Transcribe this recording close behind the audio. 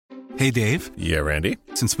Hey, Dave. Yeah, Randy?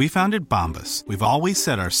 Since we founded Bombas, we've always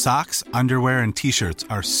said our socks, underwear, and T-shirts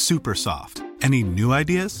are super soft. Any new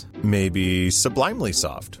ideas? Maybe sublimely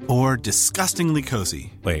soft. Or disgustingly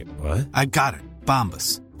cozy. Wait, what? I got it.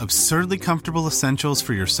 Bombas. Absurdly comfortable essentials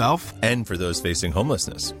for yourself and for those facing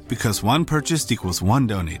homelessness. Because one purchased equals one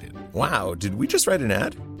donated. Wow, did we just write an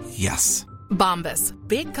ad? Yes. Bombas.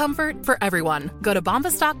 Big comfort for everyone. Go to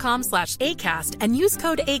bombas.com/ACAST and use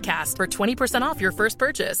code ACAST for 20% off your first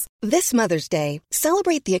purchase. This Mother's Day,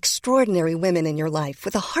 celebrate the extraordinary women in your life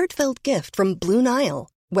with a heartfelt gift from Blue Nile.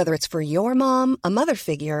 Whether it's for your mom, a mother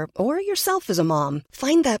figure, or yourself as a mom,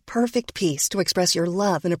 find that perfect piece to express your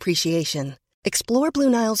love and appreciation. Explore Blue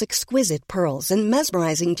Nile's exquisite pearls and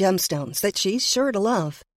mesmerizing gemstones that she's sure to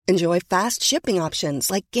love. Enjoy fast shipping options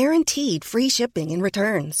like guaranteed free shipping and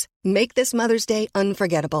returns. Make this Mother's Day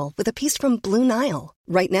unforgettable with a piece from Blue Nile.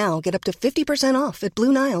 Right now, get up to 50% off at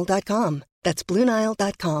BlueNile.com. That's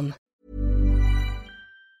BlueNile.com.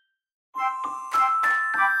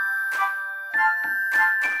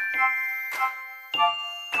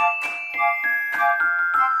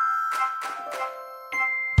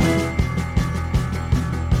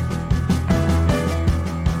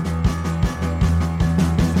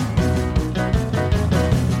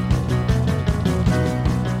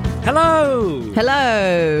 Hello!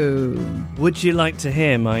 Hello! Would you like to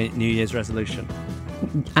hear my New Year's resolution?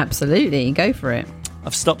 Absolutely, go for it.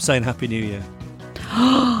 I've stopped saying Happy New Year.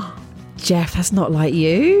 Jeff, that's not like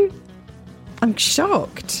you. I'm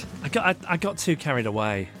shocked. I got too carried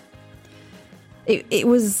away. It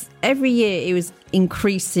was, every year, it was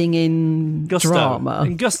increasing in Gusto. drama.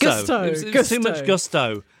 In gusto. It was too much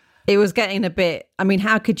gusto. It was getting a bit, I mean,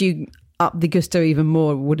 how could you up the gusto even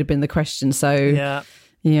more would have been the question, so...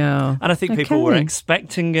 Yeah. And I think people were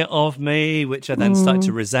expecting it of me, which I then started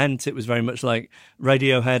to resent. It was very much like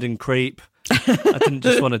Radiohead and Creep. I didn't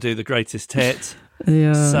just want to do the greatest hit.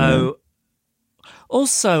 Yeah. So,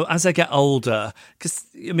 also, as I get older, because,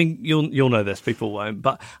 I mean, you'll know this, people won't,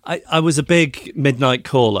 but I was a big midnight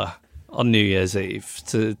caller on New Year's Eve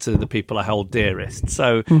to the people I hold dearest.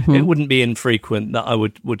 So it wouldn't be infrequent that I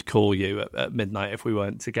would call you at midnight if we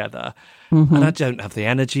weren't together. And I don't have the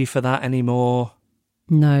energy for that anymore.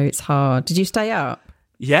 No, it's hard. Did you stay up?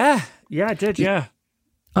 Yeah, I did, yeah.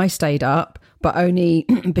 I stayed up, but only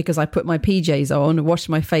because I put my PJs on, washed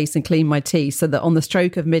my face and cleaned my teeth so that on the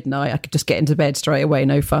stroke of midnight, I could just get into bed straight away,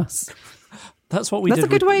 no fuss. That's what we did. That's a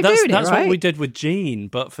good way of doing it, right? That's what we did with Jean,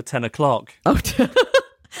 but for 10 o'clock. Oh,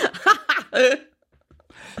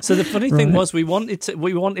 So the funny thing was we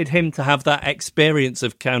wanted him to have that experience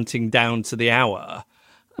of counting down to the hour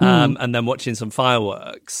and then watching some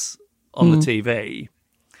fireworks on the TV.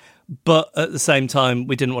 But at the same time,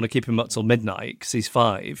 we didn't want to keep him up till midnight because he's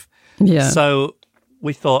 5. Yeah. So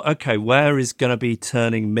we thought, okay, where is going to be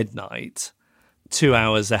turning midnight 2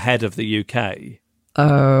 hours ahead of the UK?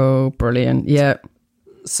 Oh, brilliant. Yeah.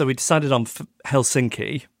 So we decided on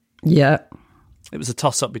Helsinki. Yeah. It was a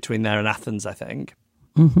toss-up between there and Athens, I think.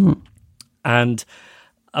 And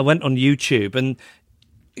I went on YouTube, and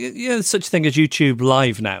there's such a thing as YouTube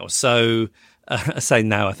Live now. So I say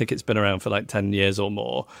now, I think it's been around for like 10 years or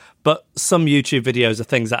more. But some YouTube videos are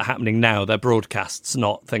things that are happening now. They're broadcasts,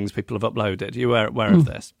 not things people have uploaded. You aware of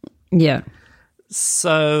this? Yeah.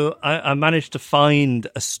 So I managed to find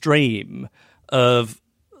a stream of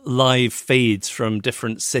live feeds from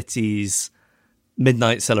different cities'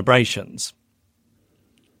 midnight celebrations.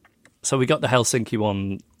 So we got the Helsinki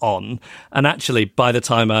one on, and actually by the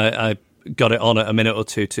time I got it on at a minute or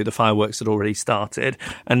two to, the fireworks had already started,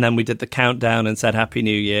 and then we did the countdown and said Happy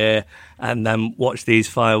New Year, and then watched these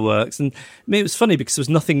fireworks. And I mean, it was funny because there was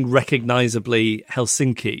nothing recognisably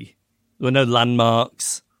Helsinki. There were no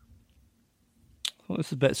landmarks. Well, this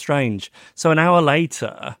is a bit strange. So an hour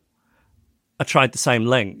later, I tried the same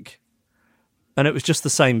link, and it was just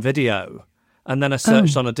the same video. And then I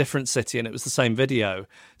searched on a different city, and it was the same video.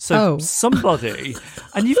 So somebody,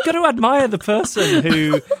 and you've got to admire the person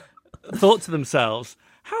who thought to themselves,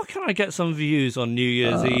 how can I get some views on New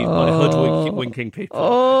Year's Eve by hoodwinking people?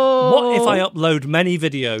 What if I upload many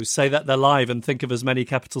videos, say that they're live, and think of as many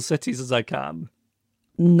capital cities as I can?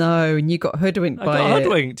 No, and you got hoodwinked by it. I got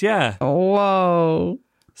hoodwinked, yeah. Whoa.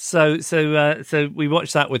 So we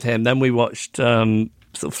watched that with him. Then we watched sort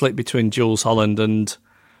of flick between Jules Holland and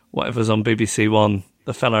whatever's on BBC One,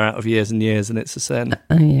 the fella out of Years and Years, and It's a Sin.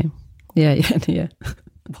 Yeah.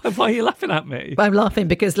 Why are you laughing at me? I'm laughing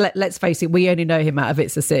because let's face it, we only know him out of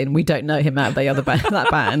It's a Sin. We don't know him out of the other band,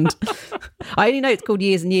 that band. I only know it's called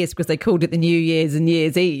Years and Years because they called it the New Year's and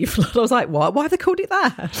Year's Eve. I was like, what? Why have they called it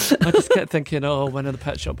that? I just kept thinking, when are the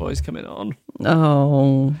Pet Shop Boys coming on?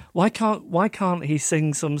 Oh. Why can't he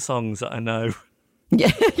sing some songs that I know?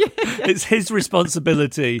 Yeah. It's his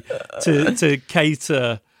responsibility to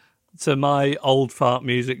cater to my old fart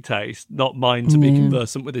music taste, not mine to be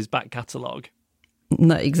conversant with his back catalogue.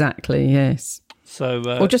 No, exactly, yes. So,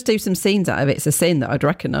 or just do some scenes out of it. It's a scene that I'd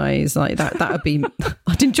recognise. Like that would be,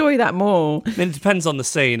 I'd enjoy that more. I mean, it depends on the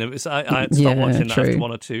scene. I stopped watching that after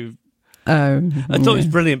one or two. Oh, I thought it was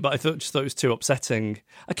brilliant, but I thought it was too upsetting.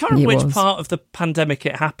 I can't remember which part of the pandemic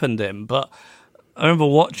it happened in, but I remember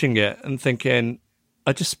watching it and thinking,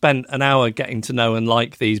 I just spent an hour getting to know and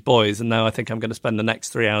like these boys, and now I think I'm going to spend the next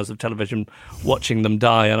 3 hours of television watching them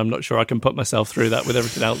die, and I'm not sure I can put myself through that with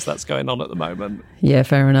everything else that's going on at the moment. Yeah,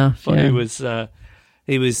 fair enough. But yeah.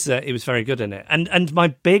 he was very good in it. And my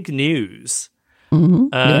big news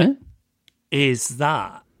is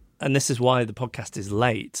that, and this is why the podcast is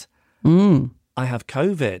late, I have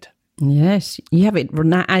COVID. Yes, you have it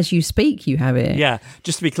as you speak. You have it. Yeah,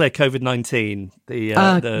 just to be clear, COVID-19, the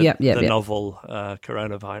novel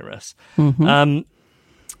coronavirus.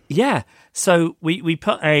 So we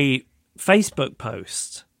put a Facebook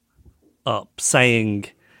post up saying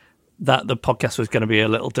that the podcast was going to be a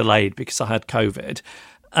little delayed because I had COVID,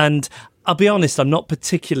 and I'll be honest, I'm not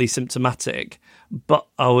particularly symptomatic, but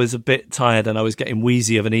I was a bit tired and I was getting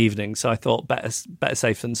wheezy of an evening, so I thought better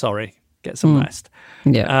safe than sorry. Get some rest.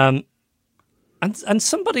 Yeah. And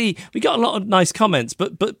somebody, we got a lot of nice comments,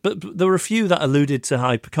 but there were a few that alluded to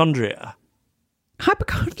hypochondria.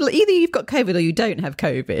 Hypochondria. Either you've got COVID or you don't have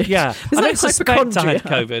COVID. Yeah, I don't suspect I had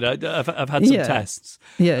COVID. I've had some tests.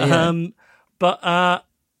 Yeah. But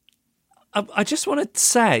I just want to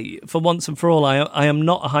say, for once and for all, I am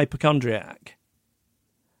not a hypochondriac.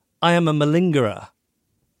 I am a malingerer.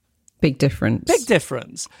 Big difference. Big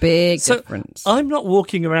difference. Difference. I'm not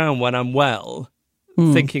walking around when I'm well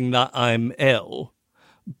thinking that I'm ill,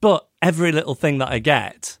 but every little thing that I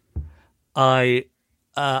get, I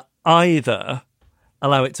either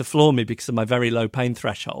allow it to floor me because of my very low pain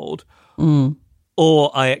threshold,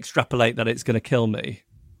 or I extrapolate that it's going to kill me.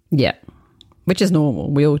 Yeah, which is normal.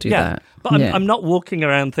 We all do that. But I'm not walking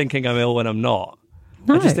around thinking I'm ill when I'm not.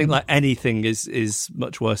 No. I just think like anything is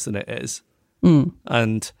much worse than it is.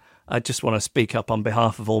 And I just want to speak up on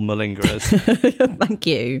behalf of all malingerers. Thank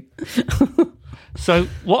you. So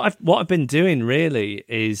what I've been doing really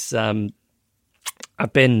is I've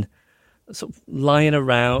been sort of lying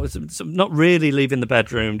around, sort of not really leaving the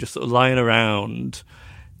bedroom, just sort of lying around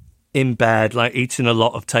in bed, like eating a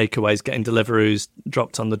lot of takeaways, getting Deliveroo's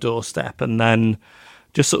dropped on the doorstep, and then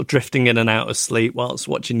just sort of drifting in and out of sleep whilst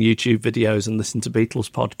watching YouTube videos and listening to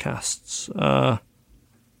Beatles podcasts.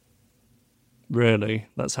 Really,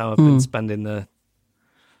 that's how I've been spending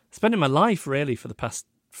my life really for the past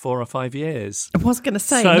 4 or 5 years. I was going to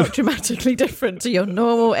say, not dramatically different to your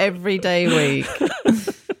normal everyday week.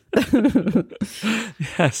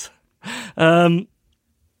 Yes. What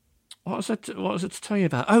was it to tell you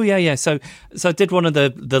about? Oh yeah. So I did one of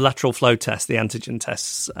the lateral flow tests, the antigen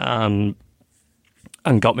tests, and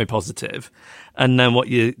got me positive. And then what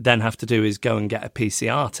you then have to do is go and get a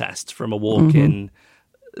PCR test from a walk-in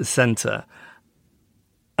centre.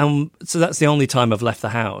 And so that's the only time I've left the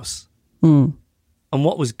house. And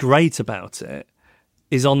what was great about it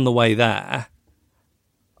is on the way there,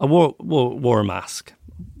 I wore a mask,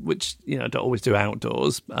 which, you know, I don't always do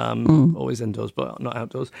outdoors, always indoors, but not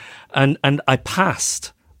outdoors. And I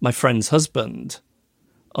passed my friend's husband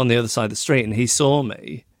on the other side of the street, and he saw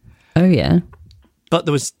me. Oh, yeah. But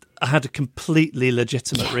I had a completely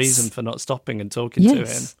legitimate reason for not stopping and talking to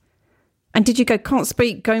him. And did you going for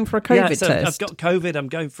a COVID test? I've got COVID, I'm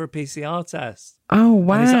going for a PCR test. Oh,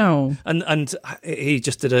 wow. And he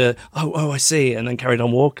just did I see, and then carried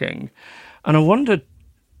on walking. And I wondered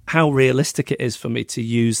how realistic it is for me to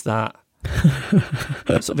use that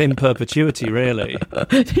sort of in perpetuity, really. In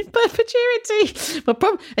perpetuity.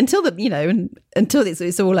 Well, until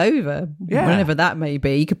it's all over, whenever that may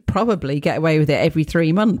be, you could probably get away with it every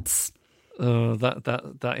 3 months.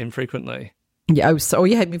 That infrequently. Yeah. Oh,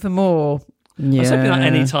 you hate me for more. Yeah. I was hoping that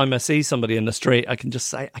any time I see somebody in the street, I can just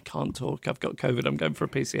say, I can't talk, I've got COVID, I'm going for a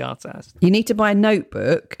PCR test. You need to buy a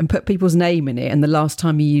notebook and put people's name in it and the last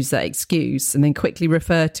time you used that excuse, and then quickly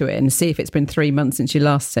refer to it and see if it's been 3 months since you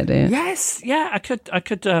last said it. Yes, yeah, I could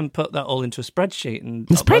put that all into a spreadsheet and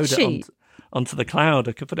upload it onto the cloud.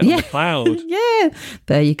 I could put it on the cloud. Yeah,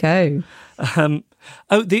 there you go.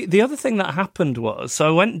 The other thing that happened was, so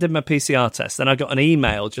I went and did my PCR test, then I got an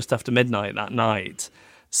email just after midnight that night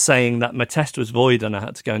saying that my test was void and I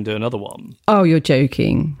had to go and do another one. Oh, you're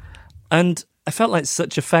joking. And I felt like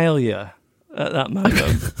such a failure at that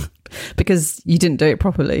moment. Because you didn't do it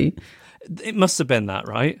properly. It must have been that,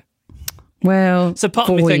 right? Well, So part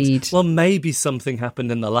of me void. thinks, well, maybe something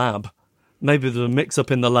happened in the lab. Maybe there was a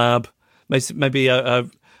mix-up in the lab. Maybe a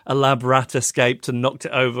lab rat escaped and knocked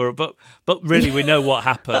it over. But really, we know what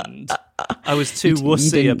happened. I was too You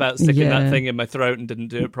wussy didn't- about sticking yeah. that thing in my throat and didn't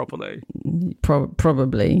do it properly.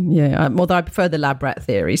 Probably, yeah. Although I prefer the lab rat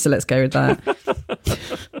theory, so let's go with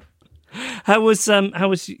that. How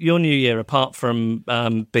was your New Year, apart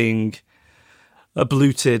from being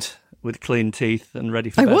abluted with clean teeth and ready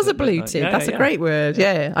for I bed was at midnight? abluted. Yeah, That's yeah. a great word.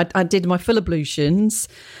 Yeah, I did my full ablutions.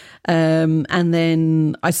 And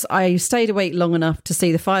then I stayed awake long enough to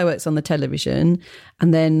see the fireworks on the television.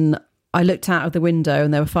 And then I looked out of the window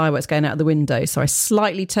and there were fireworks going out of the window. So I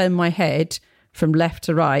slightly turned my head from left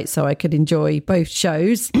to right so I could enjoy both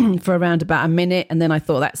shows for around about a minute. And then I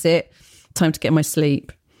thought, that's it. Time to get my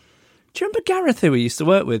sleep. Do you remember Gareth, who we used to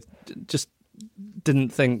work with, just didn't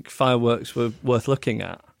think fireworks were worth looking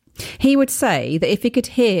at? He would say that if he could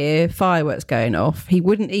hear fireworks going off, he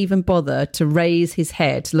wouldn't even bother to raise his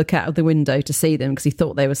head to look out of the window to see them because he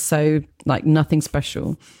thought they were so, like, nothing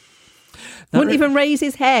special. Wouldn't even raise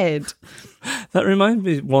his head. That reminded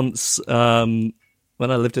me once when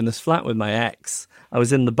I lived in this flat with my ex, I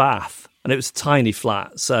was in the bath and it was a tiny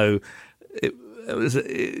flat. So it was,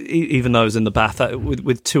 even though I was in the bath,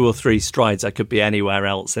 with 2 or 3 strides, I could be anywhere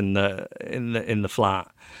else in the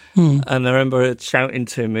flat. And I remember it shouting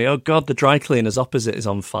to me, "Oh God, the dry cleaner's opposite is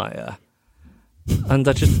on fire," and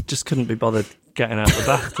I just couldn't be bothered getting out of the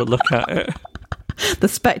bath to look at it. The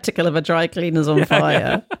spectacle of a dry cleaner's on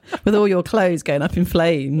fire with all your clothes going up in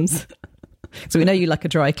flames. So we know you like a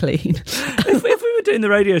dry clean. If we were doing the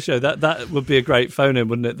radio show, that would be a great phone-in,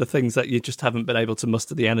 wouldn't it? The things that you just haven't been able to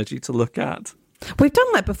muster the energy to look at. We've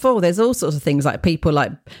done that before. There's all sorts of things, like people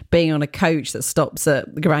like being on a coach that stops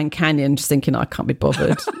at the Grand Canyon, just thinking, I can't be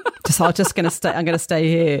bothered. I'm going to stay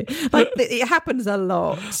here. Like, it happens a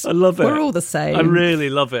lot. I love it. We're all the same. I really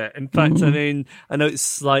love it. In fact, I mean, I know it's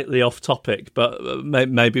slightly off topic, but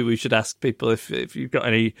maybe we should ask people if you've got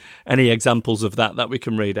any examples of that we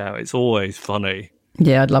can read out. It's always funny.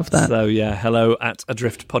 Yeah, I'd love that. So yeah,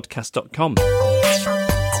 hello@adriftpodcast.com.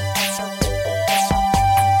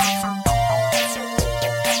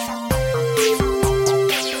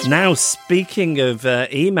 Now, speaking of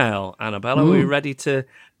email, Annabella, are we ready to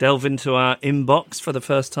delve into our inbox for the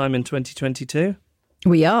first time in 2022?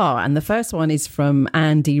 We are, and the first one is from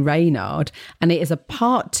Andy Reynard, and it is a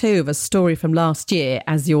part 2 of a story from last year,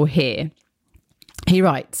 as you'll hear. He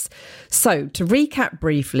writes, so to recap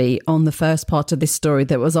briefly on the first part of this story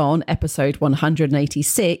that was on episode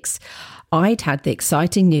 186, I'd had the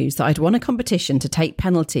exciting news that I'd won a competition to take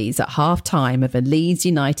penalties at half-time of a Leeds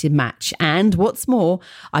United match, and what's more,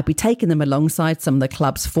 I'd be taking them alongside some of the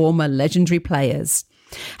club's former legendary players.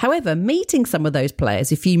 However, meeting some of those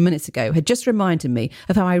players a few minutes ago had just reminded me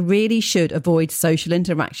of how I really should avoid social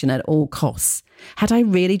interaction at all costs. Had I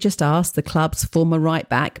really just asked the club's former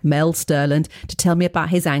right-back, Mel Sterland, to tell me about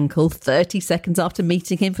his ankle 30 seconds after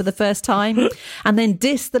meeting him for the first time? And then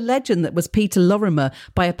diss the legend that was Peter Lorimer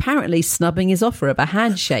by apparently snubbing his offer of a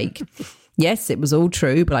handshake? Yes, it was all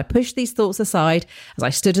true, but I pushed these thoughts aside as I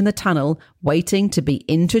stood in the tunnel waiting to be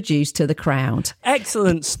introduced to the crowd.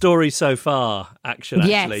 Excellent story so far, actually.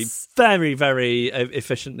 Yes. Very, very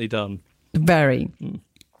efficiently done. Very.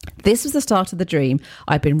 This was the start of the dream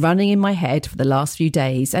I've been running in my head for the last few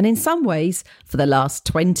days, and in some ways for the last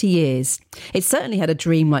 20 years. It certainly had a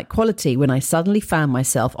dream-like quality when I suddenly found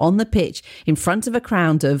myself on the pitch in front of a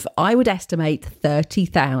crowd of, I would estimate,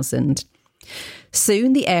 30,000.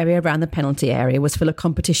 Soon the area around the penalty area was full of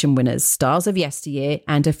competition winners, stars of yesteryear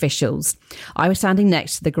and officials. I was standing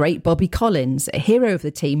next to the great Bobby Collins, a hero of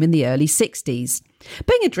the team in the early 60s.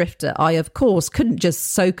 Being a drifter, I of course couldn't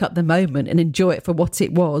just soak up the moment and enjoy it for what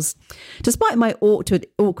it was. Despite my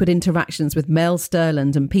awkward interactions with Mel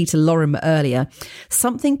Sterland and Peter Lorimer earlier,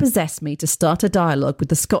 something possessed me to start a dialogue with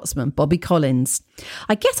the Scotsman Bobby Collins.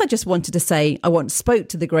 I guess I just wanted to say I once spoke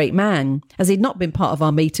to the great man, as he'd not been part of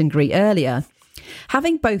our meet and greet earlier.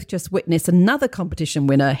 Having both just witnessed another competition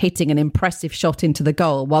winner hitting an impressive shot into the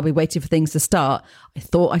goal while we waited for things to start, I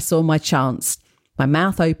thought I saw my chance. My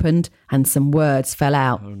mouth opened and some words fell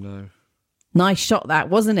out. Oh, no. Nice shot that,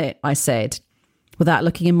 wasn't it? I said. Without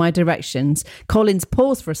looking in my directions, Collins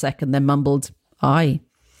paused for a second, then mumbled, aye.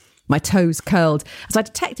 My toes curled as I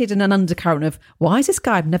detected an undercurrent of, why is this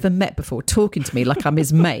guy I've never met before talking to me like I'm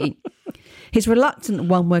his mate? His reluctant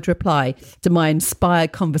one-word reply to my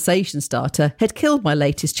inspired conversation starter had killed my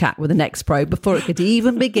latest chat with an ex-pro before it could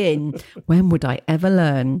even begin. When would I ever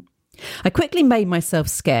learn? I quickly made myself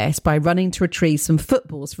scarce by running to retrieve some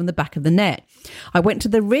footballs from the back of the net. I went to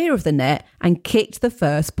the rear of the net and kicked the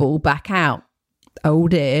first ball back out. Oh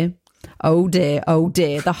dear. Oh dear,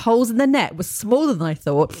 the holes in the net were smaller than I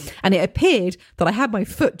thought, and it appeared that I had my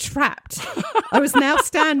foot trapped. I was now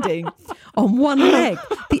standing on one leg,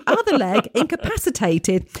 the other leg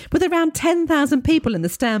incapacitated, with around 10,000 people in the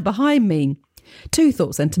stand behind me. Two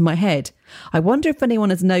thoughts entered my head. I wonder if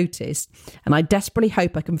anyone has noticed, and I desperately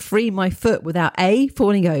hope I can free my foot without A,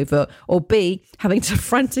 falling over, or B, having to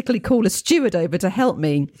frantically call a steward over to help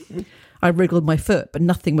me. I wriggled my foot, but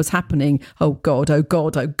nothing was happening. Oh God, oh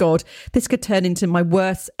God, oh God. This could turn into my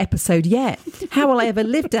worst episode yet. How will I ever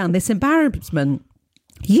live down this embarrassment?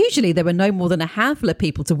 Usually there were no more than a handful of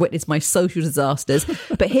people to witness my social disasters,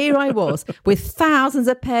 but here I was with thousands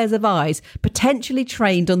of pairs of eyes potentially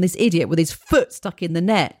trained on this idiot with his foot stuck in the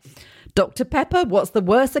net. Dr. Pepper, what's the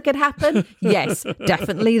worst that could happen? Yes,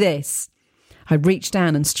 definitely this. I reached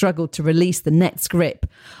down and struggled to release the net's grip.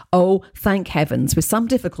 Oh, thank heavens, with some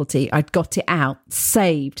difficulty, I'd got it out,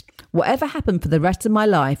 saved. Whatever happened for the rest of my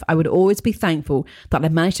life, I would always be thankful that I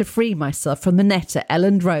managed to free myself from the net at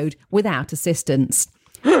Elland Road without assistance.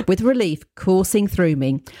 With relief coursing through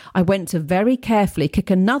me, I went to very carefully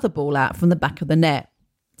kick another ball out from the back of the net.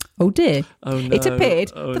 Oh dear. Oh no. It appeared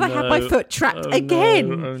that I had my foot trapped again.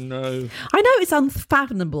 No. Oh no. I know it's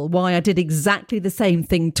unfathomable why I did exactly the same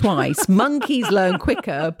thing twice. Monkeys learn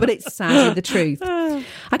quicker, but it's sadly the truth.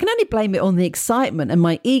 I can only blame it on the excitement and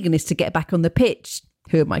my eagerness to get back on the pitch.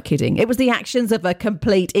 Who am I kidding? It was the actions of a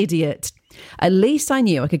complete idiot. At least I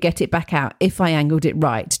knew I could get it back out if I angled it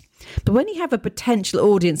right. But when you have a potential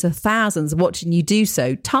audience of thousands watching you do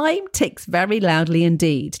so, time ticks very loudly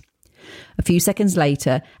indeed. A few seconds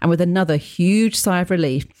later, and with another huge sigh of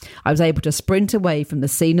relief, I was able to sprint away from the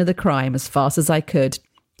scene of the crime as fast as I could.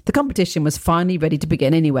 The competition was finally ready to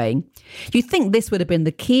begin anyway. You'd think this would have been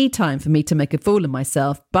the key time for me to make a fool of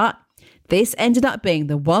myself, but this ended up being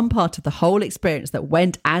the one part of the whole experience that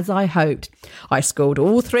went as I hoped. I scored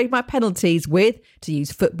all three of my penalties with, to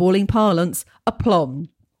use footballing parlance, aplomb.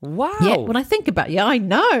 Wow. Yet when I think about I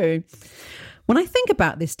know. When I think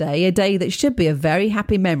about this day, a day that should be a very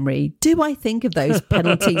happy memory, do I think of those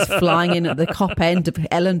penalties flying in at the cop end of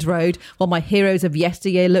Elland Road while my heroes of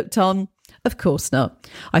yesteryear looked on? Of course not.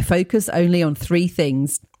 I focus only on three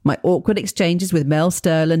things. My awkward exchanges with Mel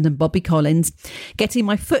Sterland and Bobby Collins, getting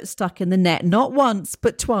my foot stuck in the net not once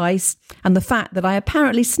but twice, and the fact that I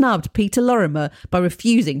apparently snubbed Peter Lorimer by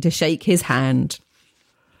refusing to shake his hand.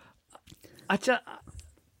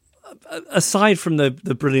 Aside from the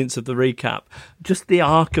brilliance of the recap, just the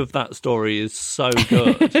arc of that story is so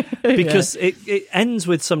good because it ends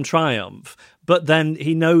with some triumph, but then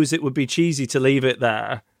he knows it would be cheesy to leave it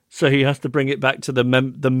there, so he has to bring it back to the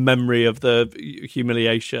memory of the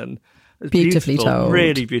humiliation. It's beautifully told,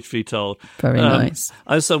 really beautifully told. Very nice.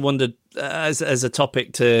 I also wondered, as a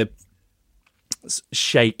topic to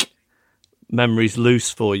shake memories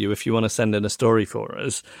loose for you, if you want to send in a story for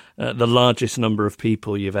us, the largest number of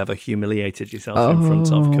people you've ever humiliated yourself in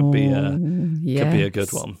front of could be a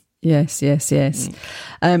good one. Yes.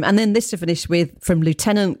 And then this to finish with from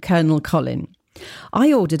Lieutenant Colonel Colin.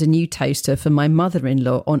 I ordered a new toaster for my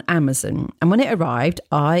mother-in-law on Amazon, and when it arrived,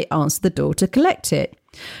 I answered the door to collect it.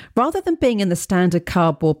 Rather than being in the standard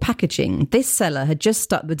cardboard packaging, this seller had just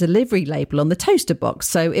stuck the delivery label on the toaster box,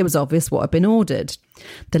 so it was obvious what had been ordered.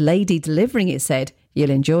 The lady delivering it said,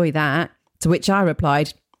 "You'll enjoy that," to which I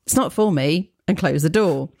replied, "It's not for me," and closed the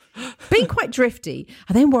door. Being quite drifty,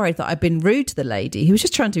 I then worried that I'd been rude to the lady who was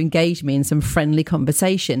just trying to engage me in some friendly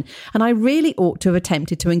conversation, and I really ought to have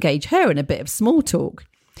attempted to engage her in a bit of small talk.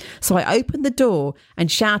 So I opened the door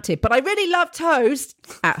and shouted, "But I really love toast,"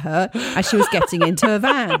 at her as she was getting into her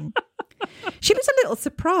van. She was a little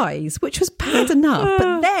surprised, which was bad enough.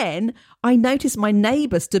 But then I noticed my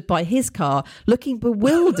neighbour stood by his car looking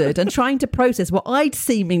bewildered and trying to process what I'd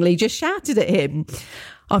seemingly just shouted at him.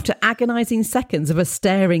 After agonising seconds of us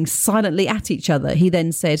staring silently at each other, he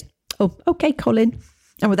then said, "Oh, OK, Colin."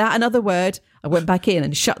 And without another word, I went back in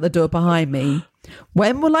and shut the door behind me.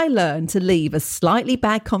 When will I learn to leave a slightly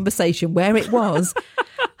bad conversation where it was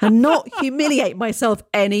and not humiliate myself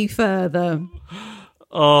any further?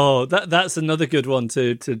 Oh, that's another good one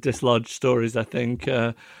to dislodge stories, I think.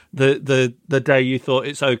 The day you thought,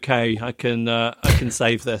 it's okay, I can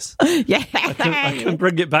save this. Yeah. I can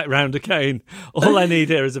bring it back round again. All I need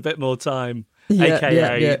here is a bit more time.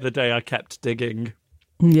 AKA the day I kept digging.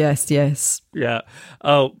 Yes. Yeah.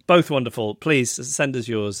 Oh, both wonderful. Please send us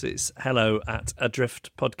yours. It's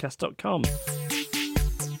hello@adriftpodcast.com.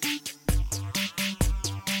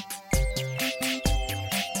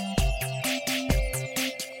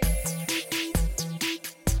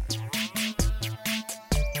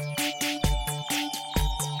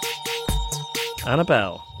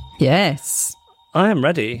 Annabelle. Yes. I am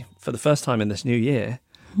ready for the first time in this new year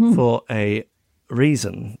for a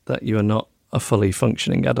reason that you are not a fully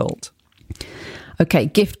functioning adult. Okay,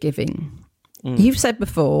 gift giving. You've said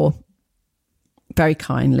before, very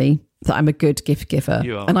kindly, that I'm a good gift giver.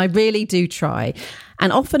 You are. And I really do try.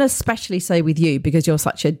 And often especially so with you because you're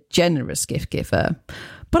such a generous gift giver.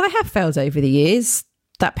 But I have failed over the years.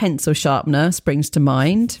 That pencil sharpener springs to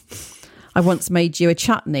mind. I once made you a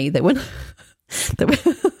chutney that when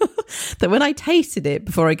that when I tasted it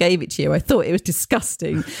before I gave it to you, I thought it was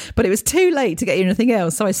disgusting, but it was too late to get you anything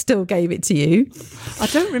else, so I still gave it to you. I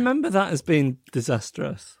don't remember that as being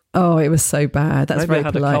disastrous. Oh, it was so bad. That's Maybe very I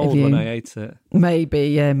had polite a cold of you. when I ate it.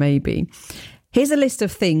 Maybe. Here's a list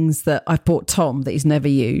of things that I've bought Tom that he's never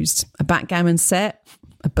used. A backgammon set,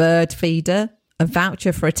 a bird feeder, a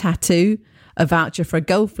voucher for a tattoo, a voucher for a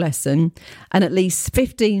golf lesson, and at least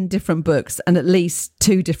 15 different books and at least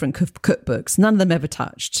 2 different cookbooks. None of them ever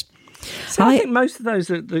touched. So I think most of those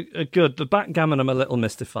are good. The backgammon I'm a little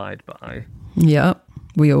mystified by. Yeah,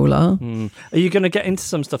 we all are. Are you going to get into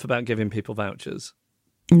some stuff about giving people vouchers?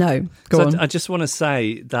 No, go on. I just want to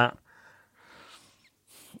say that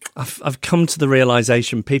I've come to the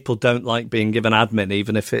realization people don't like being given admin,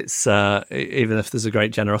 even if there's a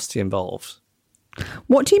great generosity involved.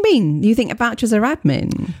 What do you mean? You think vouchers are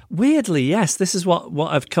admin? Weirdly, yes. This is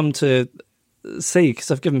what I've come to see,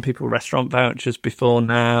 because I've given people restaurant vouchers before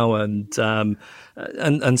now, and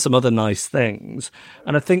some other nice things.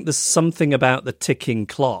 And I think there's something about the ticking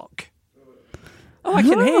clock. Oh, I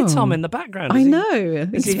can hear Tom in the background. I know.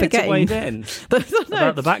 Is he forgetting. weighed in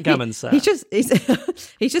about the backgammon set? He's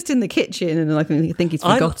just in the kitchen, and I think he's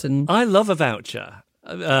forgotten. I love a voucher.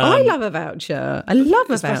 I love a voucher. I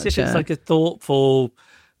love a especially voucher. if it's like a thoughtful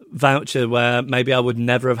voucher where maybe I would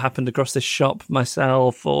never have happened across this shop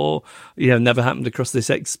myself, or never happened across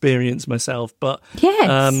this experience myself. But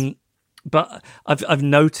yes, but I've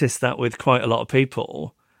noticed that with quite a lot of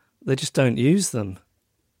people, they just don't use them.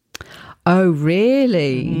 Oh,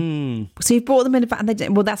 really? So you've bought them in advance?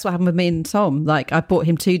 Well, that's what happened with me and Tom. Like, I bought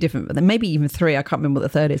him 2 different, maybe even 3. I can't remember what the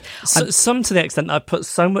third is. Some to the extent that I put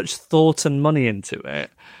so much thought and money into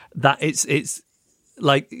it that it's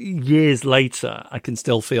like years later, I can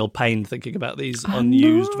still feel pain thinking about these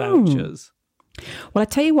unused vouchers. Well, I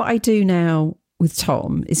tell you what I do now with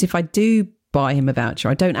Tom is if I do buy him a voucher,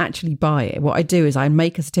 I don't actually buy it. What I do is I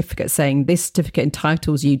make a certificate saying this certificate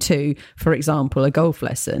entitles you to, for example, a golf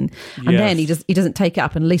lesson, and then he doesn't take it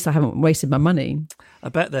up, and at least I haven't wasted my money. I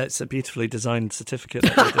bet that's a beautifully designed certificate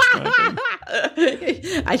that you're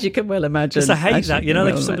describing. As you can well imagine. Just I hate that.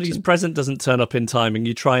 Like if somebody's present doesn't turn up in time and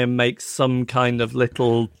you try and make some kind of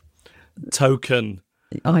little token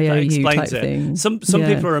IOU type it. thing. Some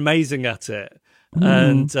people are amazing at it,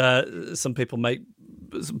 and some people make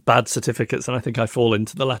bad certificates, and I think I fall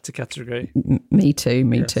into the latter category. Me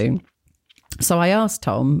too. So I asked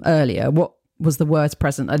Tom earlier what was the worst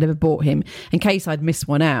present I'd ever bought him in case I'd missed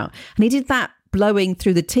one out, and he did that blowing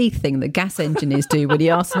through the teeth thing that gas engineers do when you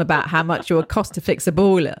ask them about how much it would cost to fix a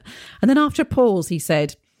boiler. And then after a pause he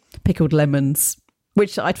said pickled lemons,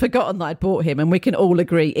 which I'd forgotten that I'd bought him, and we can all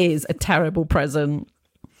agree is a terrible present.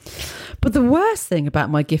 But the worst thing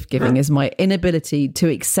about my gift giving is my inability to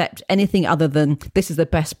accept anything other than this is the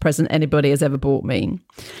best present anybody has ever bought me.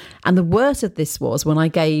 And the worst of this was when I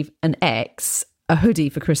gave an ex a hoodie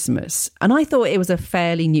for Christmas. And I thought it was a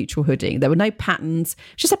fairly neutral hoodie. There were no patterns,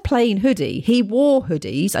 just a plain hoodie. He wore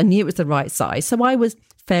hoodies. I knew it was the right size. So I was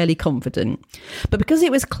fairly confident. But because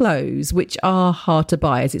it was clothes, which are hard to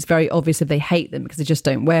buy, as it's very obvious if they hate them because they just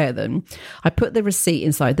don't wear them, I put the receipt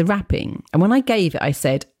inside the wrapping. And when I gave it, I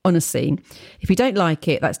said, honestly, if you don't like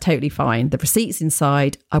it, that's totally fine. The receipt's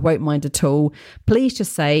inside. I won't mind at all. Please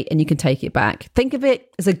just say, and you can take it back. Think of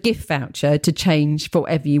it as a gift voucher to change for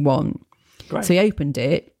whatever you want. Great. So he opened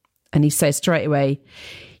it and he says straight away,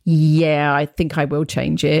 yeah, I think I will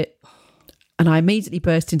change it. And I immediately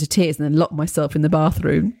burst into tears and then locked myself in the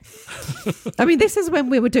bathroom. I mean, this is when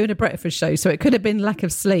we were doing a breakfast show, so it could have been lack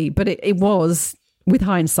of sleep, but it was, with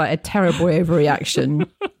hindsight, a terrible overreaction.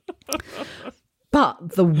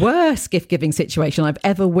 But the worst gift-giving situation I've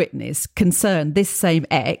ever witnessed concerned this same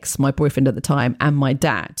ex, my boyfriend at the time, and my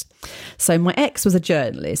dad. So my ex was a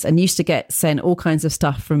journalist and used to get sent all kinds of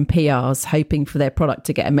stuff from PRs, hoping for their product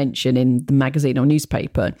to get a mention in the magazine or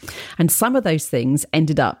newspaper. And some of those things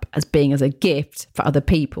ended up as being as a gift for other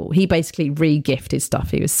people. He basically re-gifted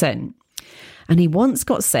stuff he was sent. And he once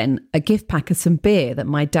got sent a gift pack of some beer that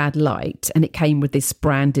my dad liked, and it came with this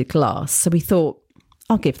branded glass. So we thought,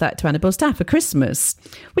 I'll give that to Annabelle's dad for Christmas,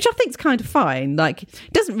 which I think is kind of fine. Like,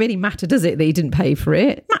 it doesn't really matter, does it, that he didn't pay for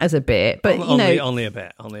it? It matters a bit, but only a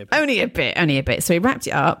bit. Only a bit. So he wrapped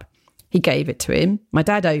it up, He gave it to him. My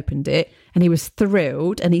dad opened it and he was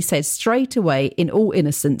thrilled. And he said straight away, in all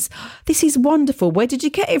innocence, "This is wonderful. Where did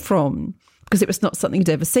you get it from?" Because it was not something he'd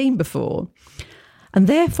ever seen before. And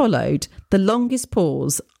there followed the longest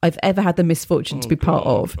pause I've ever had the misfortune to be part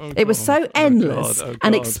of. It was so endless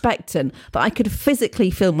and expectant that I could physically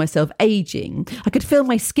feel myself aging. I could feel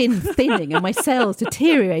my skin thinning and my cells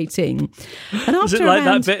deteriorating. And after was it like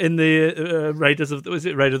that bit in the Raiders of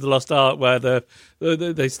the Lost Ark where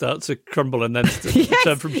they start to crumble and then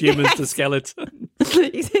turn from humans to skeleton?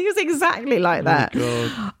 It was exactly like that.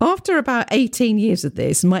 After about 18 years of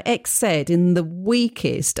this, my ex said in the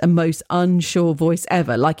weakest and most unsure voice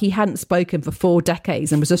ever, like he hadn't spoken for 4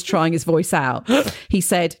 decades and was just trying his voice out, he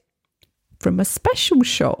said, "From a special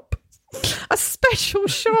shop." A special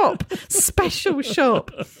shop. Special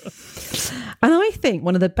shop. And I think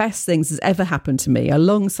one of the best things that's ever happened to me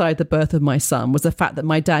alongside the birth of my son was the fact that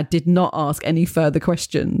my dad did not ask any further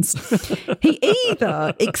questions. He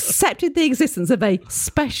either accepted the existence of a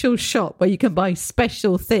special shop where you can buy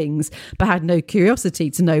special things but had no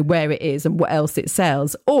curiosity to know where it is and what else it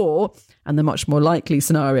sells, or, and the much more likely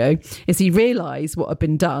scenario, is he realised what had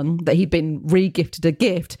been done, that he'd been re-gifted a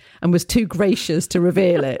gift and was too gracious to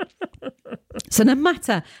reveal it. So no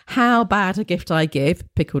matter how bad a gift I give,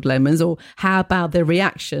 pickled lemons, or how bad the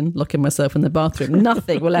reaction, locking myself in the bathroom,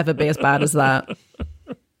 nothing will ever be as bad as that.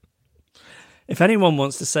 If anyone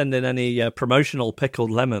wants to send in any promotional pickled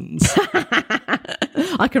lemons,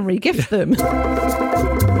 I can re-gift them.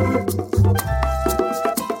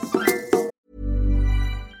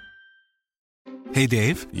 Hey,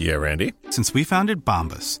 Dave. Yeah, Randy. Since we founded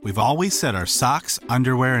Bombas, we've always said our socks,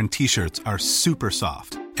 underwear, and T-shirts are super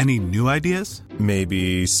soft. Any new ideas?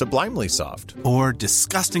 Maybe sublimely soft. Or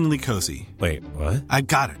disgustingly cozy? Wait, what? I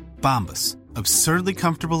got it. Bombas. Absurdly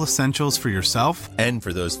comfortable essentials for yourself And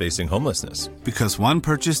for those facing homelessness. because one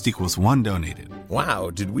purchased equals one donated. Wow,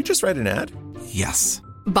 did we just write an ad? Yes.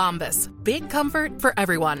 Bombas. Big comfort for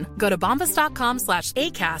everyone. Go to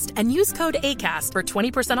bombas.com/ACAST and use code ACAST for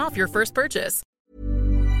 20% off your first purchase.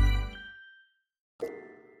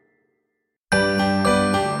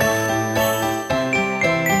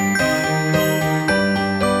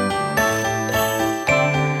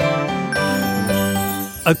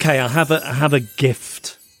 okay, I have a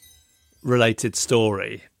gift-related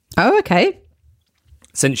story. Oh, okay.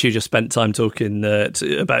 Since you just spent time talking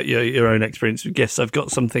about your own experience with gifts, I've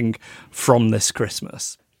got something from this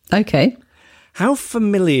Christmas. Okay. How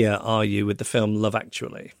familiar are you with the film Love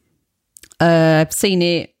Actually? I've seen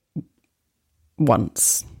it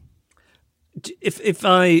once. If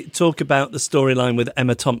I talk about the storyline with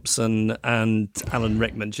Emma Thompson and Alan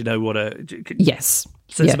Rickman, do you know what Yes.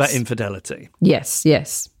 So it's yes. about infidelity. Yes,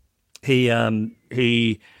 yes. He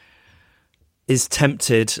is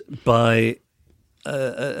tempted by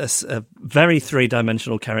a very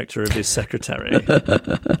three-dimensional character of his secretary,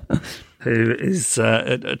 who is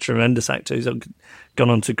a tremendous actor who's gone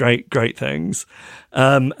on to great things,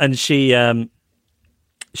 and she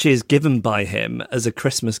is given by him as a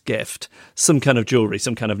Christmas gift some kind of jewelry,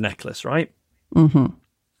 some kind of necklace, right? Mm-hmm.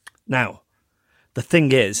 Now, the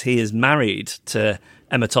thing is, he is married to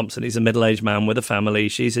Emma Thompson. He's a middle-aged man with a family.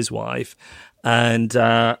 She's his wife, and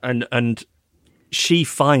she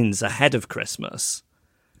finds ahead of Christmas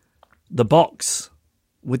the box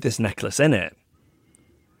with this necklace in it.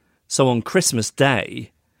 So on Christmas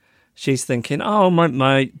Day, she's thinking, oh,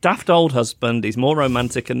 my daft old husband, he's more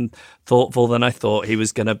romantic and thoughtful than I thought he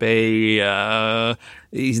was going to be.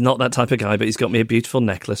 He's not that type of guy, but he's got me a beautiful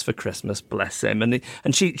necklace for Christmas, bless him. And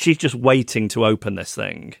she's just waiting to open this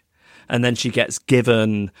thing. And then she gets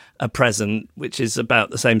given a present, which is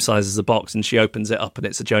about the same size as the box, and she opens it up, and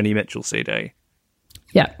it's a Joni Mitchell CD.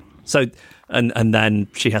 Yeah. So, and then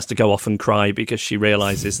she has to go off and cry because she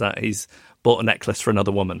realises that he's bought a necklace for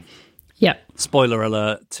another woman. Yeah. Spoiler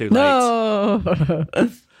alert, too late. No.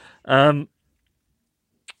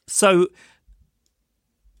 So,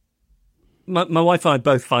 my wife and I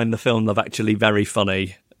both find the film Love Actually very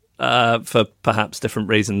funny, for perhaps different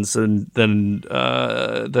reasons than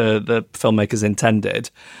the filmmakers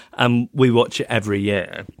intended. And we watch it every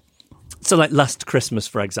year. So, like last Christmas,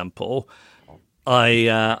 for example,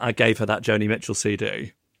 I gave her that Joni Mitchell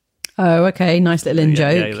CD. Oh, okay. Nice little in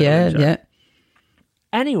joke. Yeah.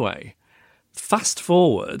 Anyway, fast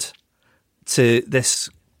forward to this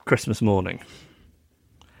Christmas morning,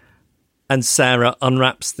 and Sarah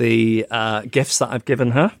unwraps the gifts that I've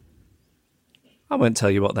given her. I won't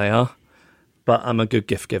tell you what they are, but I'm a good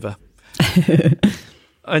gift giver.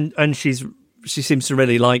 and she seems to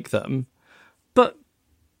really like them, but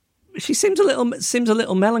she seems a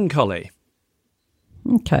little melancholy.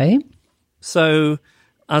 Okay. So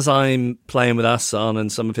as I'm playing with our son and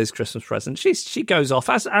some of his Christmas presents, she goes off,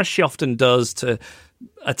 as she often does, to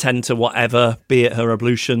attend to whatever, be it her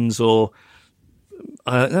ablutions or,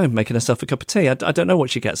 I don't know, making herself a cup of tea. I don't know what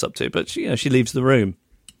she gets up to, but she leaves the room.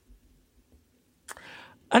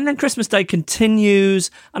 And then Christmas Day continues,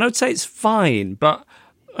 and I would say it's fine, but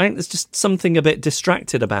I think there's just something a bit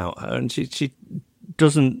distracted about her, and she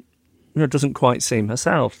doesn't quite seem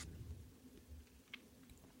herself.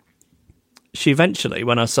 She eventually,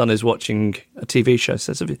 when our son is watching a TV show,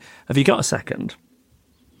 says, have you got a second?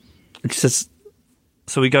 And she says,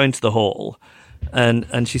 so we go into the hall,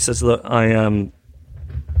 and she says, look, I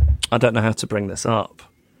don't know how to bring this up,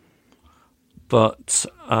 but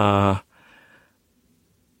there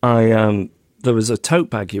was a tote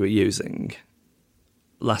bag you were using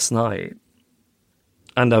last night,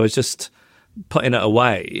 and I was just putting it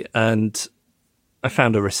away, and I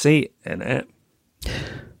found a receipt in it.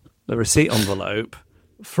 The receipt envelope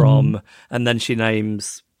from, and then she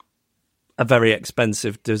names a very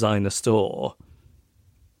expensive designer store.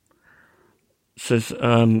 Says,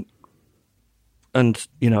 and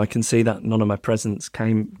I can see that none of my presents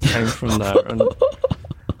came from there, and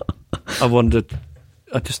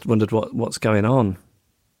I just wondered what's going on.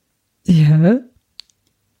 Yeah,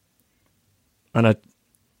 and I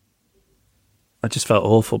just felt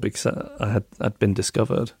awful because I'd been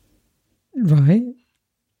discovered. Right.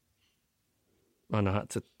 And I had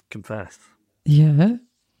to confess. Yeah.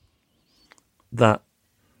 That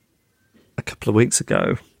a couple of weeks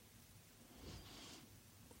ago,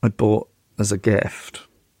 I bought as a gift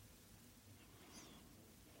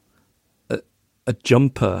a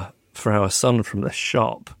jumper for our son from the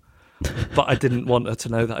shop, but I didn't want her to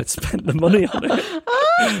know that I'd spent the money on it.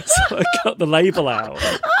 So I cut the label out.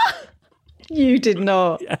 You did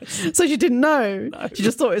not. Yes. So she didn't know. No. She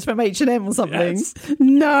just thought it was from H&M or something. Yes.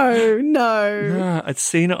 No. Yeah, I'd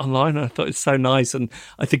seen it online and I thought it's so nice, and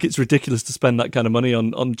I think it's ridiculous to spend that kind of money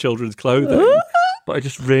on children's clothing. But I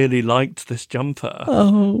just really liked this jumper.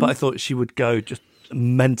 Oh. But I thought she would go just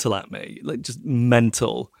mental at me, like just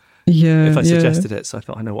mental. Yeah. If I suggested it. So I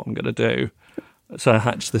thought, I know what I'm going to do. So I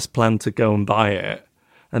hatched this plan to go and buy it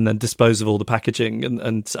and then dispose of all the packaging.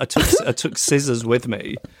 And I took scissors with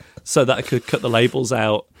me so that I could cut the labels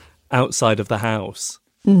out outside of the house.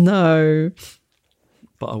 No.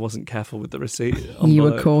 But I wasn't careful with the receipt. You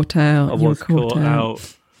were caught out. I was caught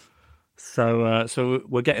out. So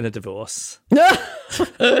we're getting a divorce.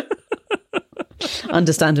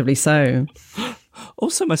 Understandably so.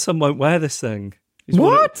 Also, my son won't wear this thing. He's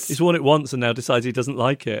worn it once and now decides he doesn't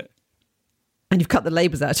like it. And you've cut the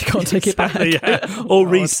labels out. You can't take Exactly, it back. Yeah. Or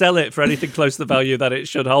resell it for anything close to the value that it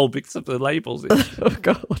should hold because of the labels. Oh,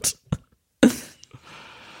 God.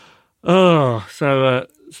 So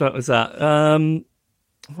that was that.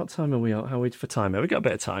 What time are we on? How are we for time? Have we got a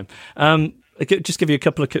bit of time? I could just give you a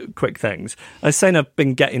couple of quick things. I was saying I've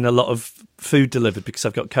been getting a lot of food delivered because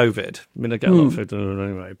I've got COVID. I mean, I get a lot of food delivered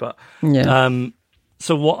anyway. But yeah.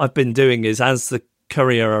 So what I've been doing is, as the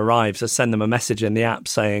courier arrives, I send them a message in the app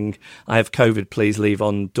saying, I have COVID, please leave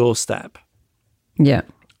on doorstep. Yeah.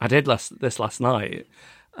 I did this last night,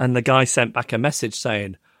 and the guy sent back a message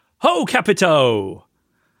saying, Ho, Capito!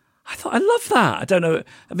 I thought, I love that. I don't know.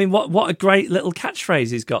 I mean, what a great little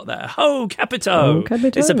catchphrase he's got there. Ho, Capito! Ho,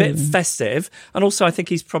 Capito. It's a bit festive. And also, I think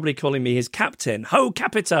he's probably calling me his captain. Ho,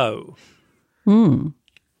 Capito!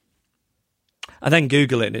 And then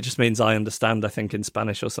Google it, and it just means I understand, I think, in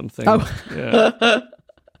Spanish or something. Oh. Yeah.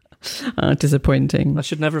 Disappointing. I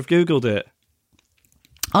should never have Googled it.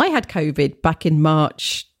 I had COVID back in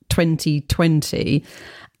March 2020.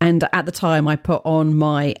 And at the time, I put on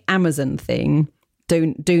my Amazon thing,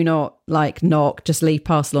 do not knock, just leave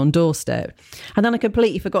parcel on doorstep. And then I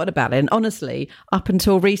completely forgot about it. And honestly, up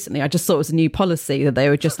until recently, I just thought it was a new policy that they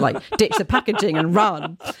would just ditch the packaging and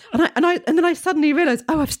run. And then I suddenly realised,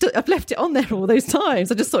 I've left it on there all those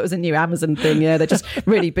times. I just thought it was a new Amazon thing. Yeah, they're just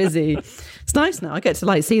really busy. It's nice now. I get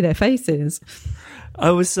to see their faces.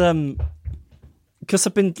 I was because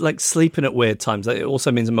I've been sleeping at weird times. It also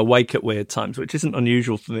means I'm awake at weird times, which isn't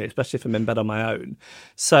unusual for me, especially if I'm in bed on my own.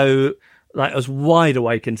 So I was wide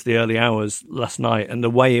awake into the early hours last night, and the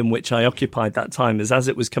way in which I occupied that time is as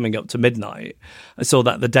it was coming up to midnight, I saw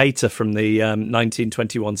that the data from the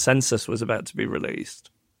 1921 census was about to be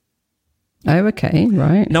released. Oh, okay,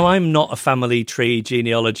 right. No, I'm not a family tree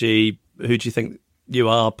genealogy, who do you think you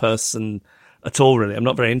are person at all, really. I'm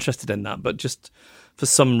not very interested in that, but just for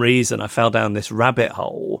some reason I fell down this rabbit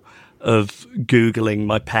hole of Googling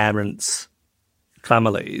my parents'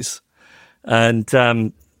 families. And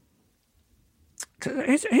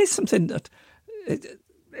here's something that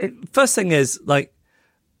first thing is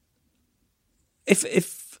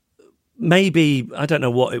if maybe, I don't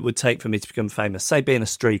know what it would take for me to become famous. Say being a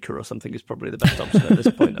streaker or something is probably the best option at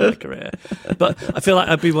this point in my career. But I feel like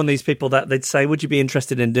I'd be one of these people that they'd say, would you be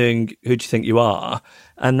interested in doing Who Do You Think You Are?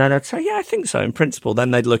 And then I'd say, yeah, I think so, in principle.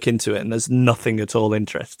 Then they'd look into it and there's nothing at all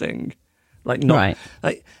interesting. Like, not, Right.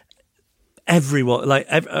 like, everyone, like,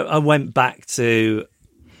 I went back to,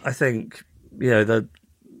 I think, the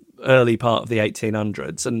early part of the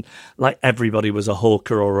 1800s, and like everybody was a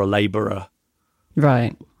hawker or a labourer.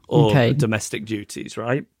 Right. Or Okay. domestic duties,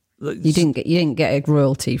 right? You didn't get a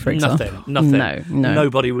royalty, for example. Nothing. No.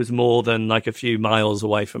 Nobody was more than like a few miles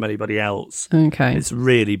away from anybody else. Okay. It's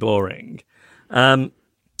really boring.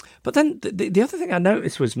 But then the other thing I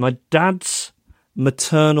noticed was my dad's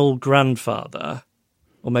maternal grandfather,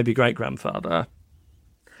 or maybe great-grandfather,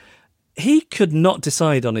 he could not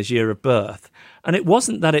decide on his year of birth. And it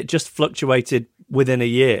wasn't that it just fluctuated within a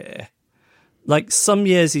year. Like, some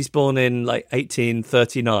years he's born in, like,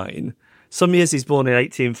 1839. Some years he's born in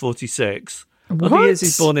 1846. What? Other years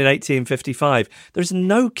he's born in 1855. There's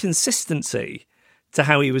no consistency to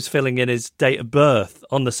how he was filling in his date of birth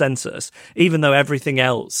on the census, even though everything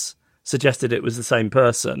else suggested it was the same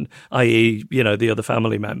person, i.e., the other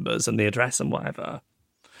family members and the address and whatever.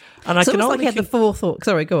 And I So can it's like only he had the forethought.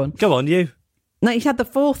 Sorry, go on. Go on, you. No, he had the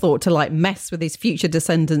forethought to like mess with his future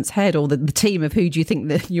descendants' head, or the team of Who Do You Think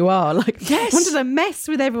That You Are? Like, Yes. wanted to mess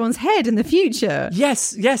with everyone's head in the future.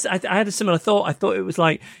 Yes. I had a similar thought. I thought it was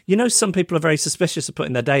like, some people are very suspicious of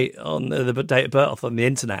putting their date on the date of birth on the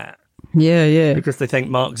internet Yeah. because they think